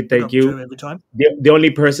 Thank you. Every time. The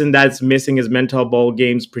only person that's missing is Mental Ball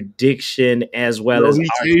Games prediction as well as he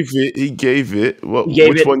gave it.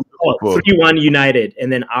 Which one? 3-1 United,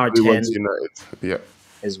 and then R10 United. Yeah.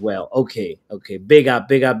 As well. Okay. Big up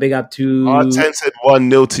to R10 said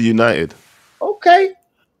 1-0 to United. Okay.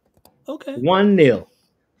 1-0.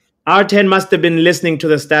 R10 must have been listening to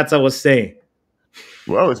the stats I was saying.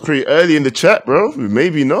 Well, it's pretty early in the chat, bro.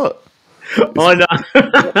 Maybe not. Oh no!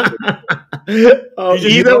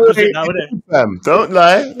 Either way, fam, don't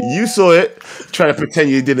lie. You saw it. Trying to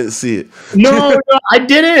pretend you didn't see it. No, I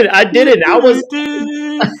didn't. I was.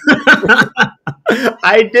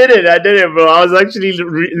 I did it, bro. I was actually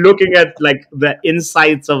looking at like the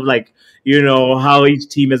insights of like how each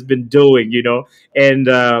team has been doing, and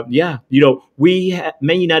yeah,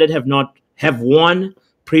 Man United have won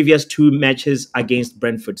previous two matches against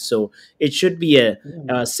Brentford, so it should be a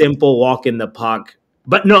simple walk in the park.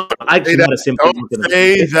 But no, actually, not a simple walk in the park.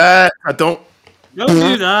 Say that. I don't. Don't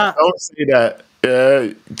do that. Don't say that.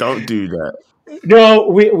 Yeah, don't do that. No,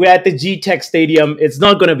 we're at the G-Tech Stadium. It's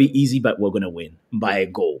not going to be easy, but we're going to win by a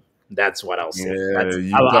goal. That's what I'll say.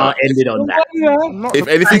 Yeah, I'll end it on that. If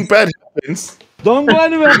anything bad happens, Don't go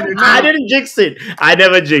anywhere. I didn't jinx it. I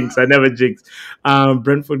never jinx.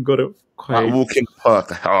 Brentford got a quite. like walk in the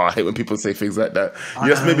park. Oh, I hate when people say things like that. You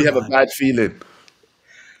just maybe have a bad feeling.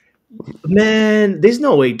 Man, there's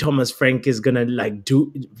no way Thomas Frank is gonna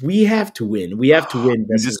do. We have to win. We have to win.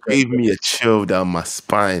 You just gave me a chill down my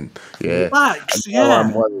spine. Yeah, Facts, Now yeah.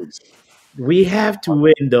 I'm worried. We have to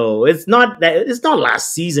win, though. It's not that. It's not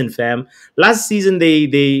last season, fam. Last season they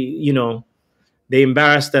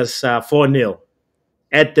embarrassed us 4-0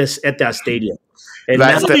 at their stadium. And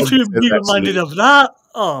Last now- You time- should be reminded of that.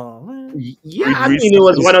 Oh, man. yeah, I mean, it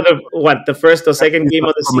was one of the first or second game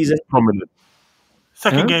of the season. Prominent.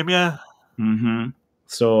 Second Huh? game, yeah. Mm-hmm.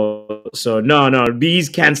 So no, bees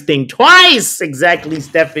can't sting twice. Exactly,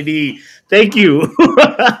 Stephanie. Thank you.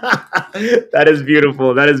 That is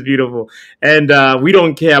beautiful. That is beautiful. And we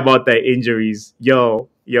don't care about the injuries. Yo.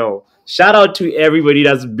 Shout out to everybody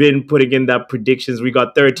that's been putting in that predictions. We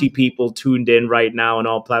got 30 people tuned in right now on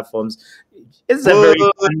all platforms. It's a very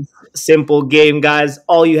fun, simple game, guys.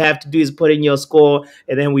 All you have to do is put in your score,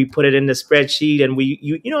 and then we put it in the spreadsheet. And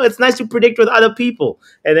it's nice to predict with other people,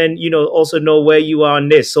 and then also know where you are on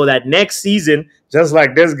this, so that next season, just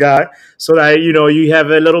like this guy, so that you have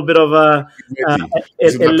a little bit of a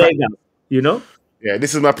leg up. Yeah,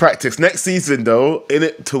 this is my practice. Next season, though, in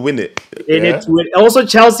it to win it. In Yeah? it to win. Also,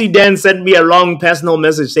 Chelsea Dan sent me a long personal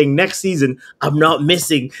message saying next season I'm not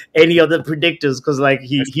missing any of the predictors because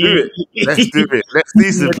Let's do it. Next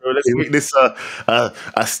season, bro. Let's make this a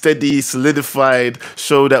steady, solidified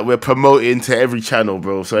show that we're promoting to every channel,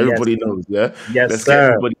 bro. So everybody knows, yeah? Yes, Let's sir.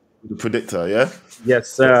 get everybody the predictor, yeah? Yes,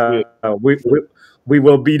 sir. We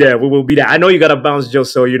will be there. We will be there. I know you got to bounce, Joe.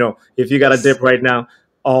 So if you got a dip right now,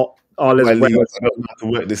 all is My well. league, I don't know how to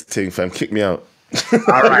work this thing, fam. Kick me out.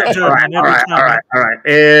 All right.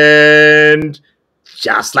 And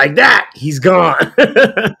just like that, he's gone.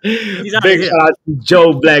 He's out Big of here. shout out to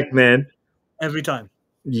Joe Black, man. Every time.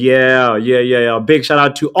 Yeah. Big shout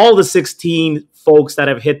out to all the 16 folks that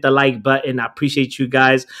have hit the like button. I appreciate you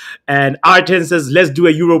guys. And Arten says, let's do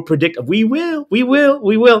a Euro predict. We will. I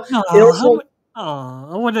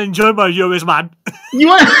want to enjoy my Euros, man. You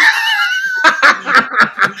want?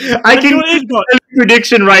 I can Enjoy do a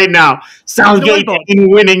prediction right now. Southgate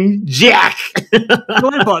winning Jack.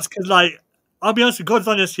 bots, because I'll be honest with God's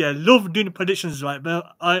honest, yeah, love doing the predictions, right?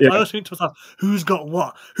 But I also think to myself, who's got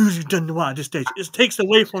what? Who's done what at this stage? It takes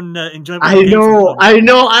away from the enjoyment. I know.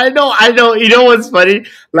 You know what's funny?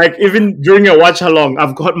 Like, even during a watch along,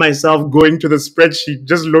 I've got myself going to the spreadsheet,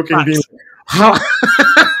 just looking, Facts. being how.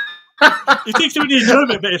 It takes away the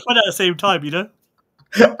enjoyment, but it's fun at the same time,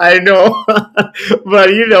 I know, but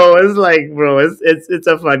it's like, bro, it's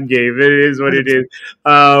a fun game. It is what it is.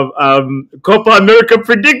 Copa America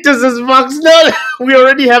predictors is Max. No, we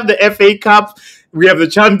already have the FA Cup. We have the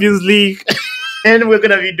Champions League, and we're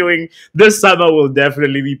gonna be doing this summer. We'll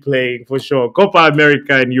definitely be playing for sure. Copa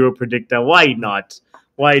America and Euro predictor. Why not?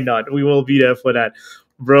 We will be there for that.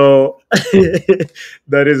 Bro,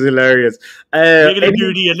 that is hilarious. We're going to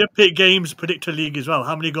do the Olympic Games Predictor League as well.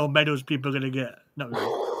 How many gold medals people are going to get? Not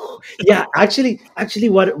really. Yeah, actually,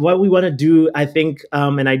 what we want to do, I think,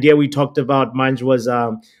 an idea we talked about, Manj, was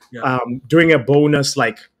doing a bonus,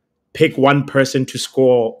 like pick one person to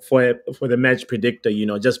score for the match predictor.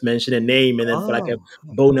 Just mention a name and then for like a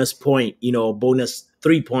bonus point. Bonus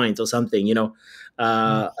 3 points or something.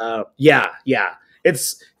 Yeah.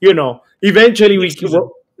 It's eventually we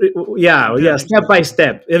will, step by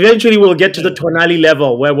step. Eventually we'll get to the Tonali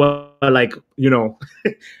level where we're like,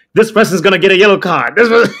 this person's gonna get a yellow card. This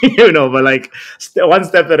was, but like one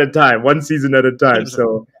step at a time, one season at a time.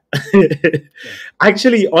 So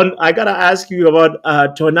actually, I gotta ask you about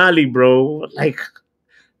Tonali, bro. Like,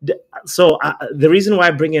 so the reason why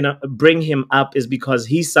I bring him up is because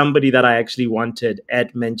he's somebody that I actually wanted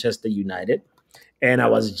at Manchester United. And I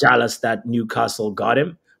was jealous that Newcastle got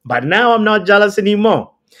him. But now I'm not jealous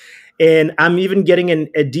anymore. And I'm even getting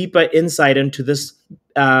a deeper insight into this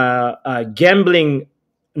gambling.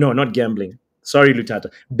 No, not gambling. Sorry,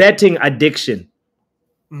 Lutata. Betting addiction.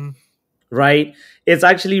 right? It's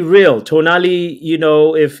actually real. Tonali,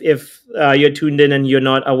 if you're tuned in and you're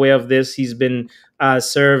not aware of this, he's been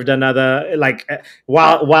served another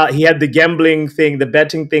while he had the gambling thing, the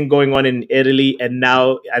betting thing going on in Italy, and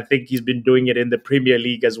now I think he's been doing it in the Premier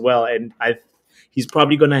League as well. And he's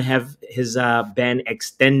probably going to have his ban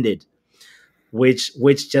extended, which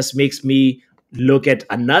just makes me look at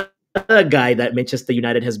another guy that Manchester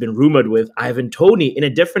United has been rumored with, Ivan Toney, in a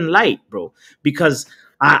different light, bro. Because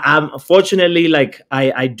I'm fortunately, like,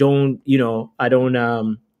 I don't indulge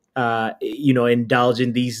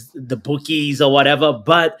in the bookies or whatever,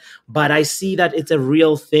 but I see that it's a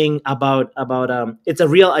real thing about it's a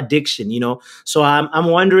real addiction, So I'm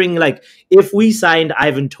wondering, like, if we signed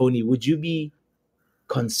Ivan Toney, would you be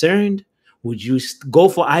concerned? Would you go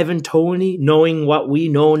for Ivan Toney, knowing what we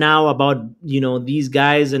know now about these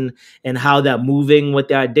guys and how they're moving with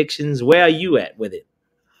their addictions? Where are you at with it?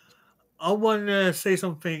 I want to say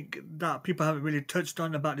something that people haven't really touched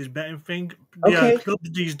on about this betting thing. Okay. There are clubs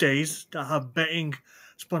these days that have betting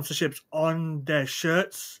sponsorships on their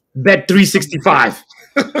shirts. Bet 365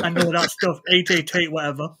 and all that stuff, 888,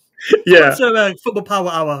 whatever. Yeah. So Football Power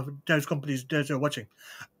Hour, those companies, those are watching.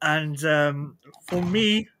 And for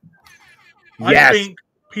me, yes. I think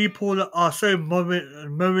people are so want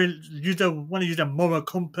to use a moral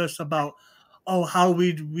compass about how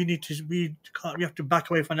we have to back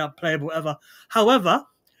away from that player, but whatever. However,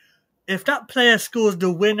 if that player scores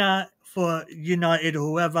the winner for United or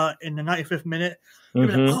whoever in the 95th minute, you'll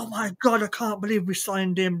be like, oh my God, I can't believe we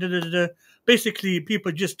signed him. Da, da, da, da. Basically,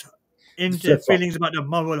 people just in their feelings about the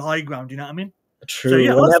moral high ground, you know what I mean? True. So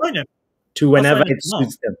yeah, I'll sign him. Whenever it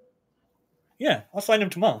suits them. Yeah, I'll sign him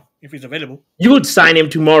tomorrow if he's available. You would sign him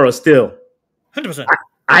tomorrow still? 100%.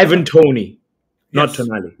 Ivan Toney, not Yes.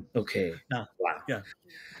 Tonali. Okay. Nah. Wow. Yeah.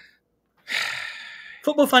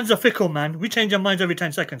 Football fans are fickle, man. We change our minds every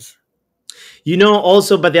 10 seconds.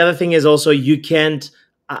 Also, but the other thing is also you can't.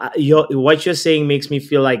 What you're saying makes me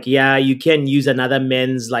feel like, you can use another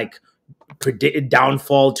man's predicted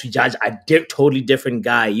downfall to judge a totally different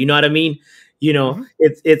guy. You know what I mean?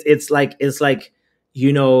 It's like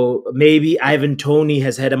maybe Ivan Toney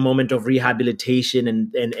has had a moment of rehabilitation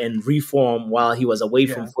and reform while he was away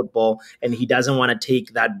from football, and he doesn't want to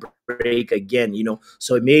take that break again.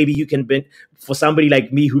 So maybe you can for somebody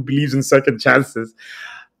like me who believes in second chances.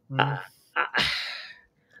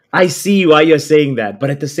 I see why you're saying that, but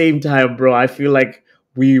at the same time, bro, I feel like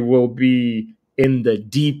we will be in the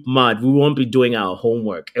deep mud. We won't be doing our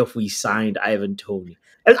homework if we signed Ivan Toney.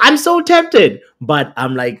 I'm so tempted, but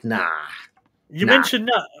I'm like, nah. You mentioned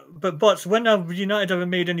that, but Bots, when have United ever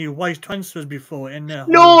made any wise transfers before in there?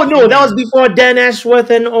 No, that was before Dan Ashworth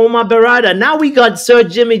and Omar Barada. Now we got Sir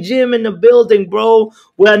Jimmy Jim in the building, bro.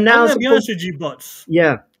 We're now to be honest with you, Bots.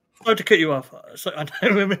 Yeah. Sorry to cut you off. So I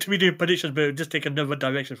know we're meant to be doing predictions, but it'll just take another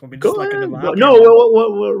direction from me. Go ahead.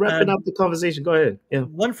 We're wrapping up the conversation. Go ahead. Yeah.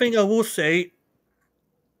 One thing I will say,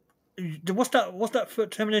 what's that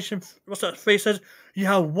termination? What's that phrase says? You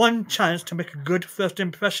have one chance to make a good first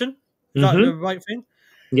impression. Is that the right thing?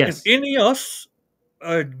 Yes. If any of us,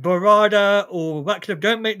 Barada or Ratcliffe,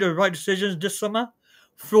 don't make the right decisions this summer,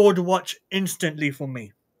 fraud watch instantly for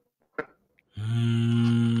me.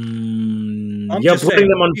 You're putting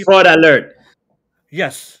them on fraud alert.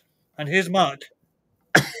 Yes. And here's Mark.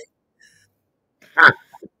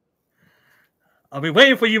 I'll be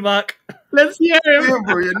waiting for you, Mark. Let's hear him. Yeah,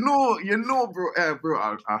 bro,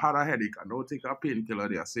 bro, I had a headache. I don't take a painkiller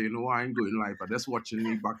there. So, I ain't going live. I just watching in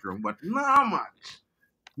the background. But nah, man.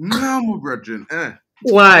 Nah, my brethren.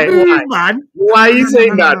 Why, man? Why are you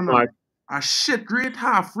saying that, Mark? A shit-rate,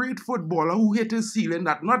 half-rate footballer who hit his ceiling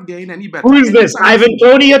that not getting any better. Who is this? Ivan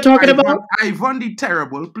Toney you're talking about? Ivan the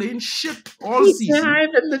Terrible, playing shit all season.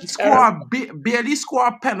 Barely score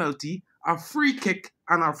a penalty, a free kick,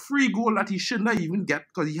 and a free goal that he should not even get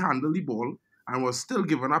because he handled the ball and was still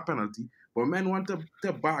given a penalty. But men want to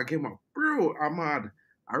bag him up. Bro, I'm mad.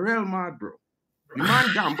 I'm real mad, bro. The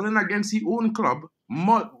man gambling against his own club.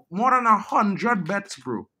 More than 100 bets,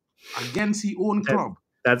 bro. Against his own club.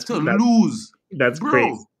 That's lose. That's bro,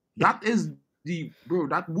 crazy. That is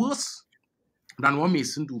that worse than what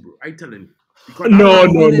Mason do, bro. I telling you. No.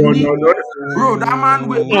 Bro, that man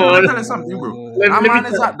will tell you something, bro. That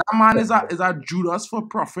man is a Judas for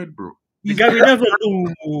profit, bro. He's Gary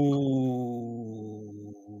Neville.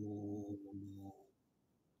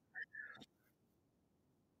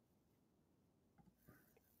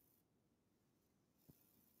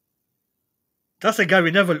 That's a Gary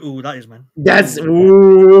Neville. Ooh, that is, man. That's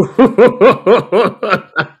ooh.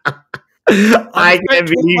 I can't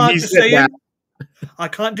believe you said that. I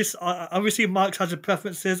can't obviously Mark has his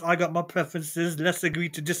preferences. I got my preferences. Let's agree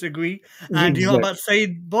to disagree. And you know what I'm about to say,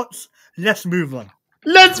 bots? Let's move on.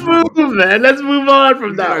 Let's move, man. Let's move on from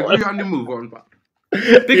We that can one. agree on the move on, but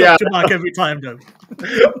Big Yeah. up to Mark every time, though.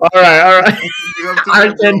 All right. you have to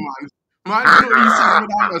let go, man. Man, you know, he sent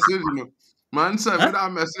me that message, you know. Man sent me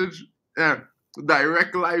that message, yeah,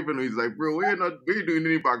 direct live, and he's like, bro, we're doing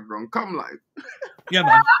any background. Come live. Yeah,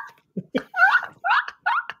 man.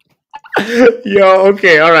 Yo,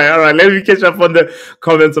 okay, all right. Let me catch up on the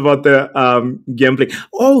comments about the gameplay.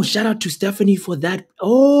 Oh, shout out to Stephanie for that.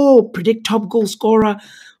 Oh, predict top goal scorer,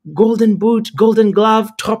 golden boot, golden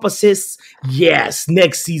glove, top assists. Yes,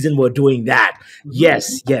 next season we're doing that.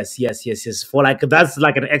 Yes. For like that's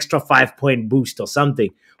like an extra 5-point boost or something.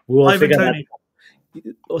 We will Ivan figure Toney.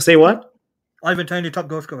 that. Oh, say what? Ivan Toney, top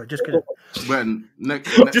goal scorer. Just kidding. When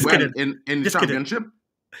Just when kidding. in Just kidding. championship,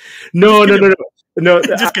 No.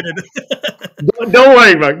 Just kidding. Don't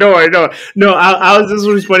worry, Mark. Don't worry. No. I was just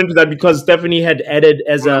responding to that because Stephanie had added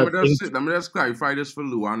as a. let me just clarify this for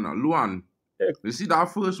Luan now. Luan, you see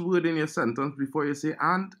that first word in your sentence before you say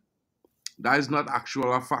 "and"? That is not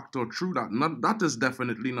actual a fact or true. That is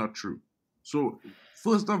definitely not true. So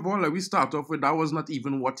first of all, like we start off with, that was not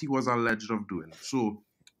even what he was alleged of doing. So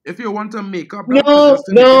if you want to make up that just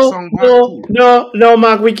to make it sound bad, cool. No,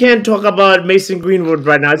 Mark, we can't talk about Mason Greenwood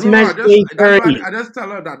right now. It's match day 30. I just tell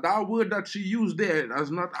her that word that she used there is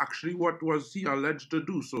not actually what was he alleged to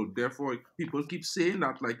do. So therefore, people keep saying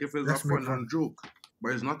that like if it's a fun and joke,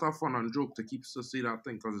 but it's not a fun and joke to keep to say that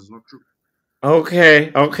thing because it's not true.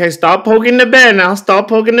 Okay. Stop poking the bear now. Stop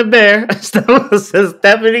poking the bear.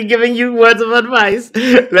 Stephanie giving you words of advice.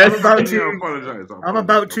 I'm about to apologize. I'm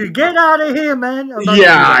about to get out of here, man.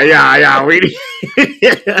 Yeah.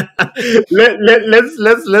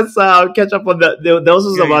 Let's catch up on that. This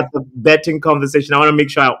was about the betting conversation. I want to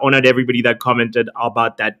make sure I honored everybody that commented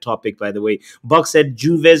about that topic. By the way, Buck said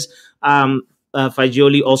Juve's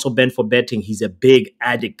Fagioli also bent for betting. He's a big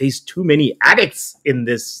addict. There's too many addicts in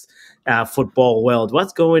this football world.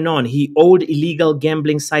 What's going on? He owed illegal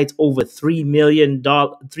gambling sites over $3 million.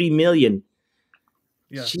 $3 million.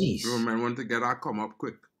 Yeah. Jeez. Bro, man, want to get our come up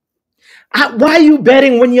quick. Why are you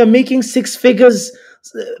betting when you're making 6 figures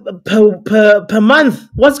per month?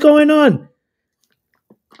 What's going on?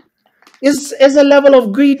 It's a level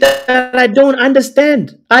of greed that I don't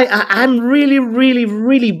understand. I'm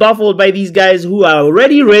really baffled by these guys who are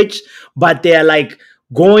already rich, but they're like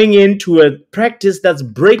going into a practice that's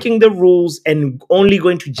breaking the rules and only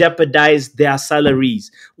going to jeopardize their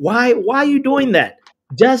salaries. Why are you doing that?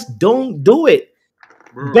 Just don't do it.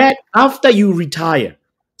 Bro. Bet after you retire.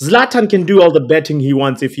 Zlatan can do all the betting he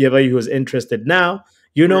wants if ever he was interested. Now,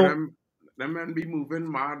 you know. Them men be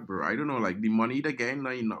moving mad, bro. I don't know, like the money they gain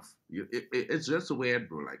not enough. It's just weird,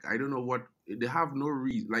 bro. Like I don't know what they have no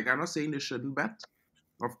reason. Like I'm not saying they shouldn't bet.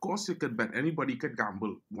 Of course you could bet. Anybody could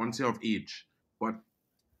gamble once you're of age. But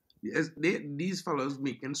these fellas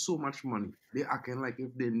making so much money, they acting like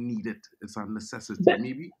if they need it, it's a necessity.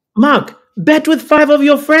 Maybe. Mark, bet with 5 of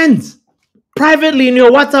your friends privately in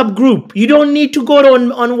your WhatsApp group. You don't need to go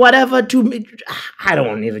on whatever to. I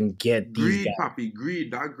don't even get these greed, guys. Papi,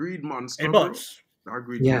 greed. That greed monster, Hey, bro. bots. That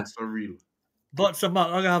greed monster real. But Mark,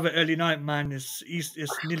 I'm gonna have an early night, man. It's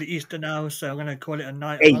nearly Easter now, so I'm gonna call it a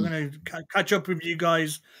night. Hey. I'm gonna catch up with you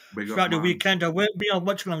guys throughout the weekend. I won't be on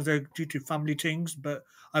much longer due to family things, but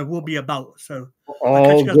I will be about. So I'll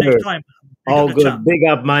catch you guys next time. All good. Big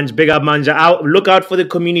up, Manja. Look out for the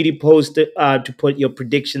community post to put your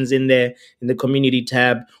predictions in there in the community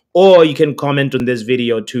tab, or you can comment on this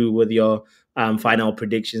video too with your final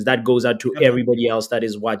predictions. That goes out to everybody else that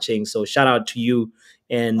is watching. So shout out to you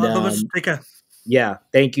and take care. Yeah,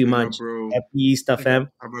 thank you, man. Happy Easter, fam.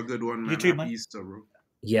 Have a good one, man. You too, man. Happy Easter, bro.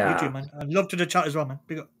 Yeah. You too, man. I love to the chat as well, man.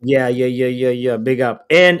 Big up. Yeah. Big up.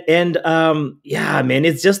 And yeah, man,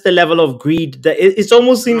 it's just the level of greed that it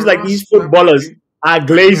almost seems like these footballers are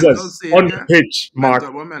glazers on the pitch,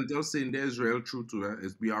 Mark. What mental saying there is real true to it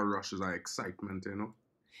is we are rushes our excitement, you know.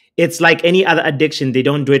 It's like any other addiction. They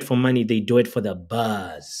don't do it for money. They do it for the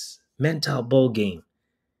buzz. Mental ball game.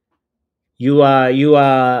 You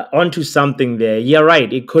are onto something there. You're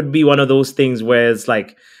right. It could be one of those things where it's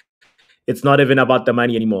like it's not even about the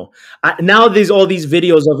money anymore. Now there's all these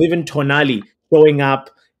videos of even Tonali showing up.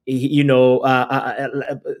 You know,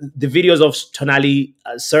 the videos of Tonali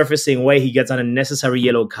surfacing where he gets an unnecessary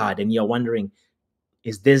yellow card, and you're wondering,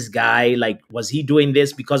 is this guy like, was he doing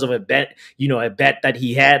this because of a bet? You know, a bet that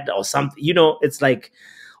he had or something. You know, it's like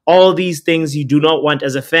all these things you do not want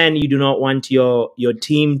as a fan. You do not want your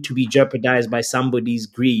team to be jeopardized by somebody's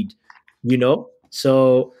greed. You know,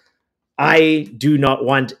 so I do not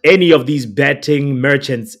want any of these betting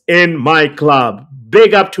merchants in my club.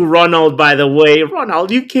 Big up to Ronald, by the way.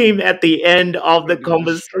 Ronald, you came at the end of the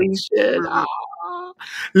conversation.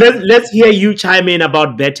 Let's hear you chime in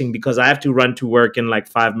about betting because I have to run to work in like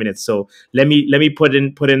 5 minutes. So let me put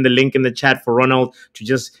in the link in the chat for Ronald to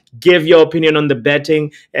just give your opinion on the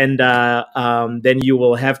betting, and then you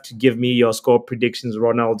will have to give me your score predictions,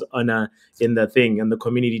 Ronald, on in the thing in the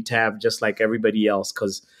community tab, just like everybody else.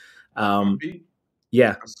 Because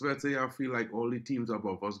yeah, I swear to you, I feel like all the teams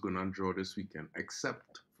above us gonna draw this weekend,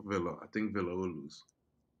 except Villa. I think Villa will lose.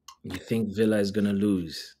 You think Villa is gonna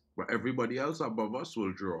lose? But everybody else above us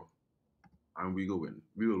will draw, and we go win.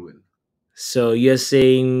 We will win. So you're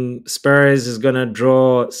saying Spurs is gonna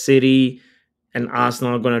draw City, and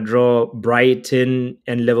Arsenal are gonna draw Brighton,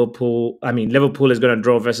 and Liverpool. I mean, Liverpool is gonna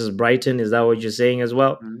draw versus Brighton. Is that what you're saying as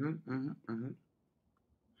well?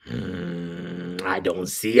 I don't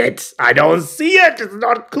see it. I don't see it. It's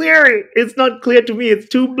not clear. It's not clear to me. It's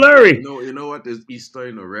too blurry. You know what? There's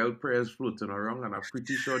Easter, real prayers floating around, and I'm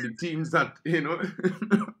pretty sure the teams that,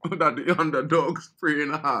 that the underdogs praying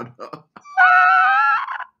hard.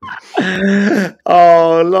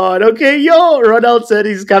 Oh Lord. Okay, Ronald said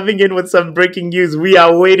he's coming in with some breaking news. We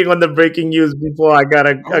are waiting on the breaking news before I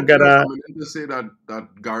gotta to say that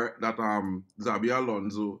Xabi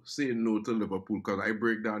Alonso saying no to Liverpool, because I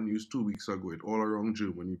break down news 2 weeks ago. It all around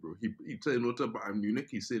Germany, bro. He said no to Bayern Munich.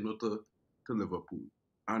 He said no to Liverpool.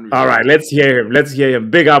 All right, let's hear him. Let's hear him.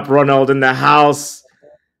 Big up Ronald in the house.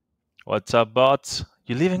 What's up, bots?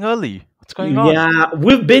 You're leaving early. What's going on? Yeah,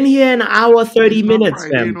 we've been here an hour 30 minutes,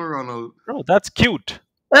 Friday, fam. Ronald. Bro, that's cute.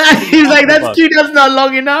 He's like, that's cute. That's not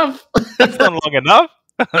long enough. That's not long enough.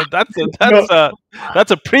 That's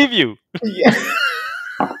a preview. Yeah.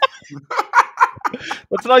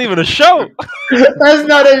 That's not even a show. That's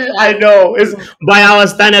not a. I know. It's by our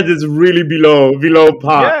standards, it's really below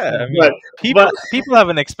par. Yeah, I mean, people have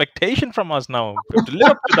an expectation from us now. We have to live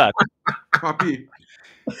up to that. Papi.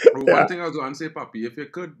 One thing I was going to say, Papi, if you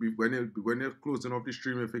could, when you're closing off the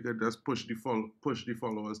stream, if you could just push the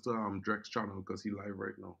followers to Drex channel, because he's live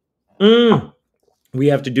right now. We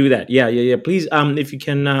have to do that. Yeah. Please, if you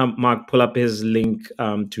can, Mark, pull up his link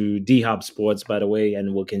to D Hub Sports, by the way,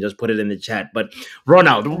 and we can just put it in the chat. But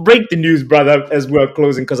Ronald, break the news, brother, as we're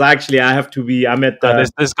closing, because actually I have to be. I'm at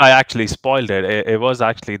this guy actually spoiled it. It was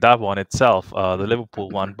actually that one itself, the Liverpool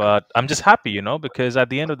one. But I'm just happy, because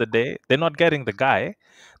at the end of the day, they're not getting the guy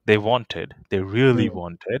they wanted. They really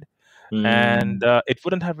wanted. And it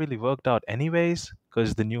wouldn't have really worked out anyways,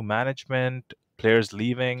 because the new management, players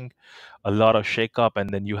leaving, a lot of shake-up,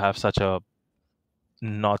 and then you have such a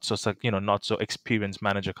not so experienced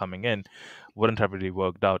manager coming in, wouldn't have really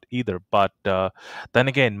worked out either. But then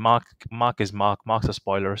again, Mark is Mark. Mark's a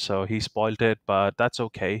spoiler, so he spoiled it, but that's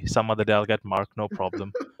okay. Some other day I'll get Mark, no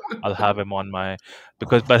problem. I'll have him on my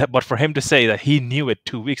but for him to say that he knew it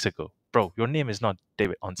 2 weeks ago, bro, your name is not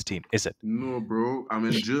David on Steam, is it? No, bro. I'm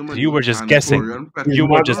in Germany. You were just guessing. You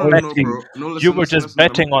were just betting. You were just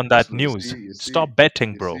betting on that news. Stop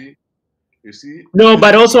betting, bro. You see? No,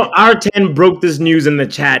 but also R10 broke this news in the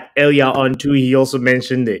chat earlier on too. He also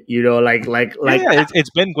mentioned it. Yeah, it's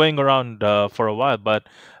been going around for a while, but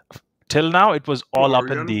till now it was all up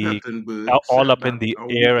in the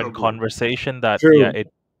air and conversation that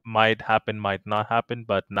it might happen, might not happen,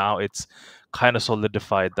 but now it's kind of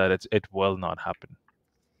solidified that it will not happen.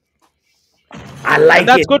 I like and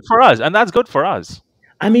that's good for us, and that's good for us.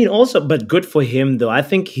 I mean, also, but good for him though. I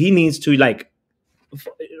think he needs to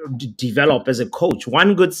develop as a coach.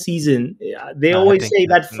 One good season, they always say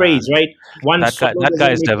that phrase, right?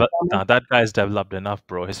 That guy's developed enough,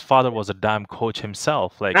 bro. His father was a damn coach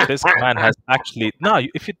himself. Like, this man has actually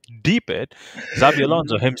if you deep it, Xabi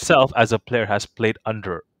Alonso himself as a player has played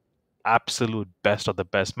under absolute best of the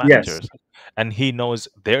best managers, and he knows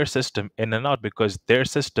their system in and out, because their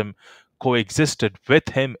system coexisted with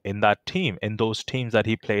him in that team, in those teams that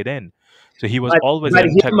he played in. So he was always. But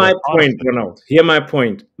hear my point, Ronald. Hear my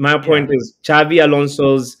point. My point is Xabi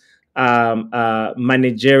Alonso's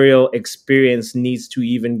managerial experience needs to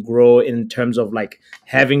even grow in terms of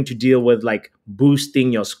having to deal with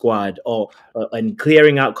boosting your squad and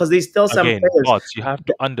clearing out, because there's still some players. Bots, you have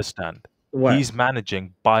to understand. He's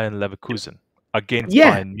managing Bayern Leverkusen against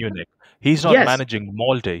Bayern Munich. He's not managing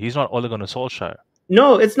Molde. He's not Ole Gunnar Solskjaer.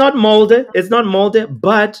 No, it's not Molde. It's not Molde.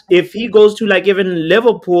 But if he goes to even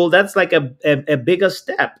Liverpool, that's a bigger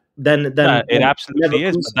step than it absolutely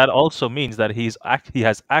is. But that also means that he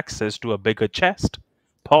has access to a bigger chest.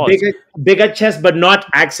 Pause. Bigger chest, but not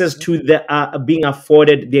access to the being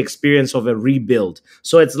afforded the experience of a rebuild.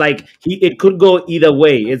 So it's it could go either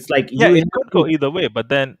way. It's it could go either way. But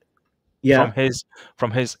then Yeah.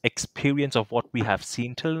 From his experience of what we have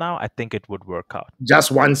seen till now, I think it would work out.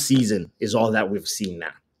 Just one season is all that we've seen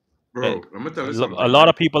now. Bro, let me tell you A something, lot right?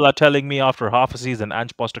 of people are telling me after half a season,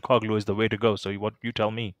 Ange Postecoglou is the way to go. So what you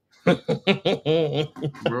tell me? Bro,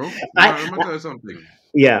 I, let me tell you something.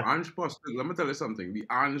 yeah. Ange Postecoglou, let me tell you something. The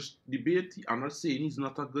Ange debate, I'm not saying he's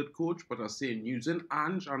not a good coach, but I'm saying using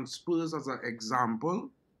Ange and Spurs as an example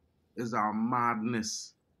is a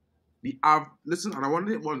madness. Listen, and I want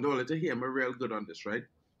to hear me real good on this, right?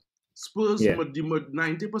 Spurs, Yeah.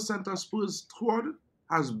 90% of Spurs squad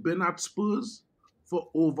has been at Spurs for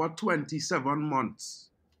over 27 months.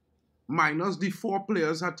 Minus the 4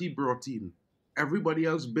 players that he brought in. Everybody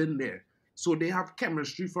else been there. So they have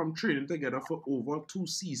chemistry from training together for over 2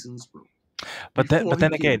 seasons, bro. Before But he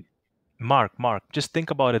then again, came. Mark, just think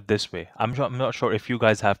about it this way. I'm not sure if you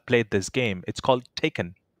guys have played this game. It's called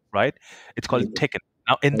Taken, right? It's called Mhm. Taken.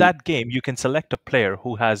 Now, in that game, you can select a player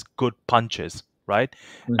who has good punches, right?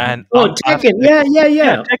 And Oh, I've Tekken. Yeah, selected, yeah, yeah,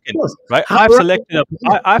 yeah. Of Taken, course. right? How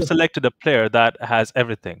I've selected a player that has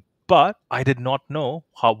everything, but I did not know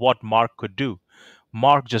what Mark could do.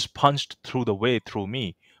 Mark just punched through the way through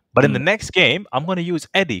me. But in the next game, I'm going to use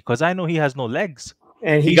Eddie because I know he has no legs.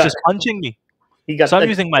 and He's just punching me. he So got I'm the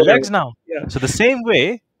using my legs now. yeah. So the same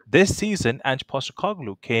way, this season, Ange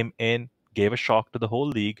Postecoglou came in, gave a shock to the whole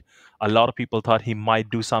league. A lot of people thought he might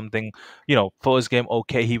do something. First game,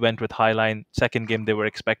 okay, he went with Highline. Second game, they were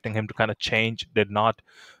expecting him to kind of change, did not.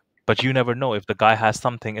 But you never know if the guy has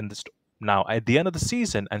something in this. Now, at the end of the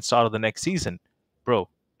season and start of the next season, bro,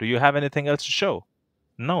 do you have anything else to show?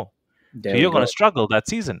 No. So There we you're going go. to struggle that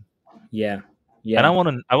season. Yeah. And Yeah.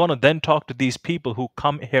 I want to then talk to these people who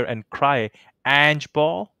come here and cry, Ange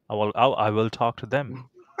ball. I will talk to them.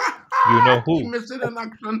 You know He who? missed it in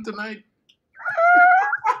action tonight.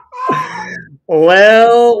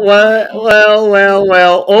 Well.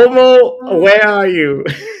 Omo, where are you?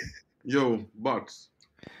 Yo, bots.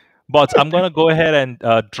 But I'm gonna go ahead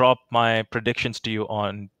and drop my predictions to you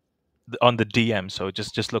on the DM. So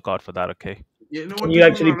just look out for that, okay? You know Can what you to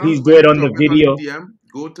do, actually Nana? please do When it you on the drop it on the video? DM,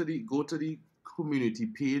 go to the community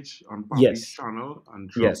page on Papi's Yes. channel and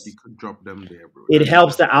Yes. drop them there, bro. It That is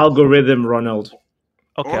helps best the place. algorithm, Ronald.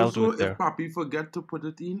 Okay, I'll do Also, it if there. Papi forget to put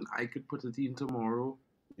it in, I could put it in tomorrow.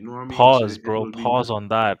 You know what I mean? So Pause, it bro. will be. Pause on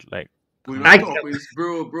that. Like, We're come not I on.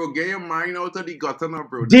 talking, bro. Get your mind out of the gutter now,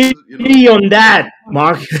 bro. This is, Diddy on that,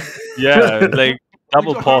 Mark. Yeah, like we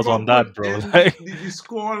double talking pause on about put that, bro. in Like, the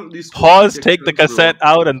score pause. Take the predictions, cassette bro.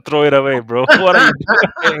 out and throw it away, bro. What are you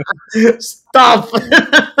doing? Stop.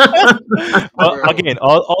 Well, Bro. again,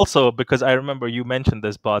 also because I remember you mentioned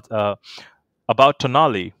this, but about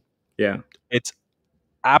Tonali, Yeah. it's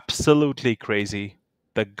absolutely crazy.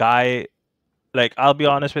 The guy, like, I'll be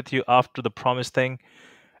honest with you, after the promise thing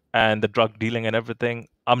and the drug dealing and everything,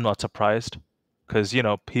 I'm not surprised because,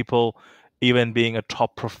 people, even being a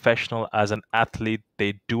top professional as an athlete,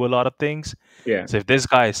 they do a lot of things. Yeah. So if this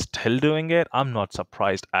guy is still doing it, I'm not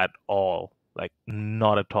surprised at all. Like,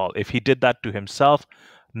 not at all. If he did that to himself,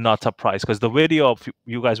 not surprised because the video of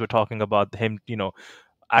you guys were talking about him,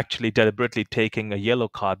 actually deliberately taking a yellow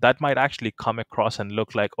card, that might actually come across and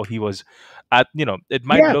look like, oh, he was it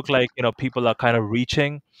might Yeah. look like, people are kind of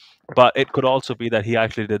reaching, but it could also be that he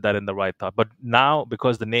actually did that in the right thought. But now,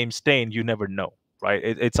 because the name's stained, you never know, right?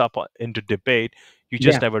 It's up into debate. You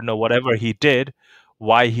just Yeah. never know. Whatever he did,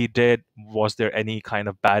 why he did, was there any kind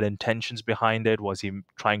of bad intentions behind it? Was he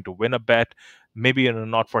trying to win a bet? Maybe,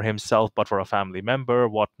 not for himself, but for a family member,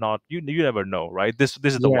 whatnot. You never know, right? This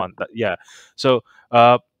is the Yeah. one that, yeah. So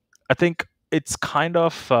uh, I think it's kind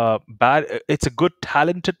of bad. It's a good,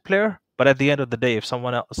 talented player, but at the end of the day, if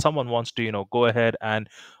someone wants to, go ahead and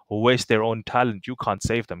waste their own talent, you can't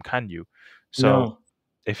save them, can you? So No.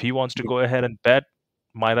 if he wants to go ahead and bet,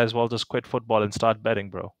 might as well just quit football and start betting,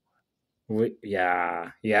 bro.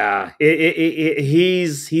 Yeah. Yeah.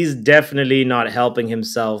 He's definitely not helping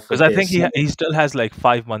himself Because with I think this. he still has like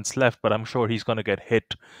 5 months left, but I'm sure he's gonna get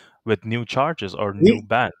hit with new charges or new He,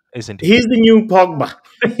 ban, isn't he? he's the new Pogba.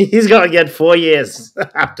 He's gonna get 4 years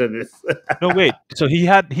after this. No, wait. So he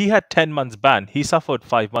had 10 months ban. He suffered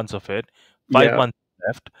 5 months of it. Five Yeah. months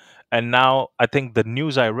left, and now I think the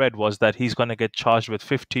news I read was that he's going to get charged with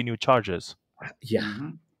 50 new charges. Yeah. Mm-hmm.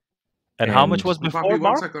 And how much And was So, Papi, before, one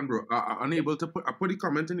Mark? second, bro. Unable to I put the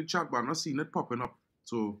comment in the chat, but I'm not seeing it popping up.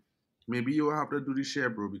 So maybe you will have to do the share,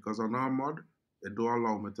 bro, because on our mod, they don't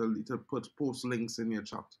allow me to put post links in your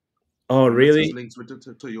chat. oh, Or message really? links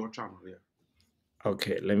to your channel, yeah.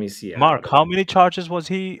 Okay, let me see. I Mark, got it. how many charges was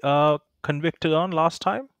he convicted on last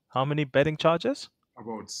time? How many betting charges?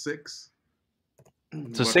 About 6.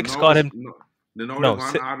 So But six now got it's him. no, now they're No,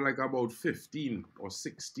 gonna add like about 15 or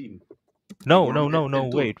 16. He No, gone no, no, no.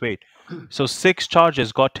 into Wait. So 6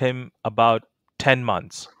 charges got him about 10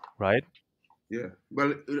 months, right? yeah.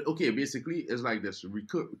 Well, okay. Basically, it's like this. Two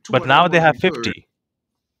But of them now they was have recurring. 50.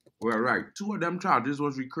 Well, right. Two of them charges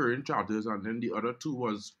was recurring charges, and then the other two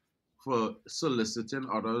was for soliciting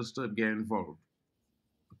others to get involved.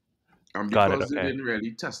 And Got it. because they Okay. didn't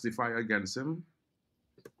really testify against him,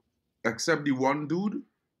 except the one dude,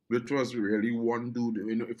 which was really one dude.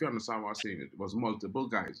 You know, if you understand what I'm saying, it was multiple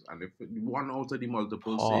guys, and if one out of the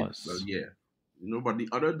multiple said, "Well, Pause. yeah," you know, but the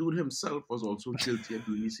other dude himself was also guilty of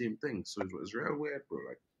doing the same thing. So it was real weird, bro.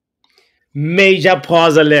 Like, Major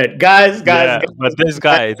pause alert, guys, guys, Yeah, but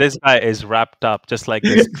guys. this guy is wrapped up, just like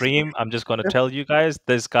the stream. I'm just gonna tell you guys,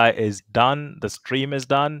 this guy is done. The stream is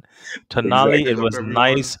done. Tonali, big it up was everyone.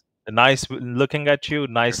 nice looking at you.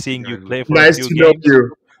 Nice Yes, you seeing you guys. play for a Nice few to know games.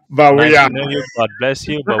 you, but we Nice are. to know you. God bless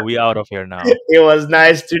you. But we out of here now. It was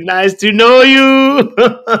nice to know you.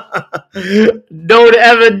 Don't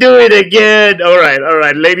ever do it again. All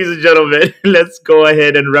right, ladies and gentlemen, let's go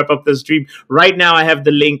ahead and wrap up the stream. Right now, I have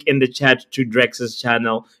the link in the chat to Drex's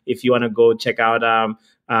channel. If you want to go check out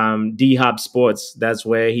D Hop Sports, that's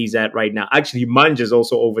where he's at right now. Actually, Munch is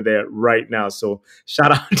also over there right now. So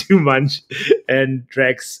shout out to Munch and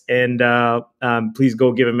Drex, and please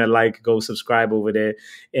go give him a like, go subscribe over there,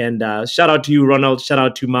 and shout out to you, Ronald. Shout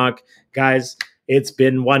out to Mark, guys. It's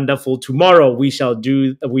been wonderful. Tomorrow we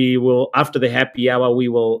will, after the happy hour, we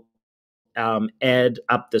will add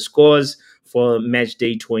up the scores for match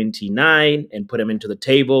day 29 and put them into the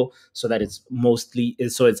table so that it's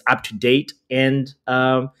up to date, and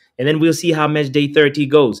then we'll see how match day 30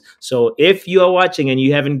 goes. So if you are watching and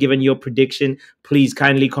you haven't given your prediction, please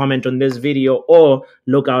kindly comment on this video or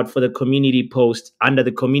look out for the community post under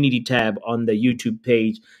the community tab on the YouTube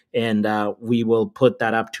page, and we will put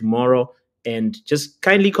that up tomorrow. And just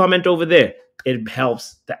kindly comment over there. It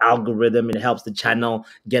helps the algorithm. It helps the channel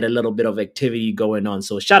get a little bit of activity going on.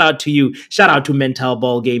 So shout out to you. Shout out to Mental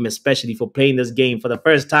Ball Game, especially for playing this game for the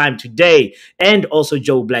first time today. And also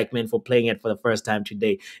Joe Blackman for playing it for the first time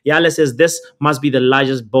today. Yale says, this must be the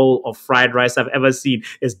largest bowl of fried rice I've ever seen.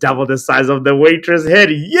 It's double the size of the waitress head.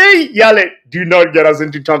 Yay, Yale. Do not get us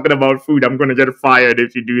into talking about food. I'm going to get fired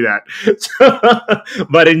if you do that.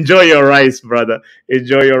 But enjoy your rice, brother.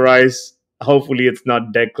 Enjoy your rice. Hopefully it's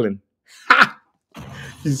not Declan.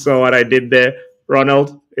 You saw what I did there,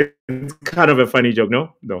 Ronald? It's kind of a funny joke,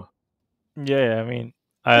 no? No. Yeah, I mean,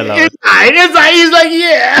 I allow It's it. fine. It's fine. He's like,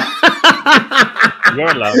 yeah.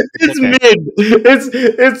 You're allowed. It's It's okay. mid.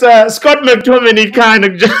 It's a Scott McTominay kind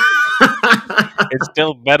of joke. It's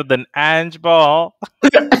still better than Ange Ball.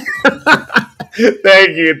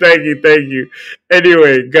 Thank you.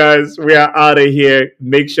 Anyway, guys, we are out of here.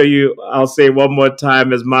 Make sure I'll say one more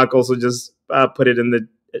time, as Mark also just put it in the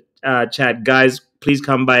chat. Guys, please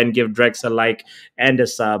come by and give Drex a like and a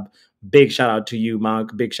sub. Big shout out to you,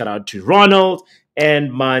 Mark. Big shout out to Ronald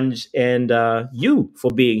and Munch and you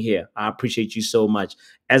for being here. I appreciate you so much.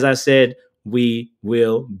 As I said, we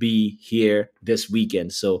will be here this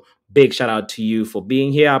weekend. So big shout out to you for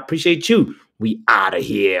being here. I appreciate you. We out of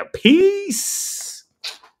here. Peace.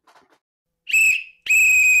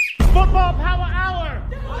 Football power.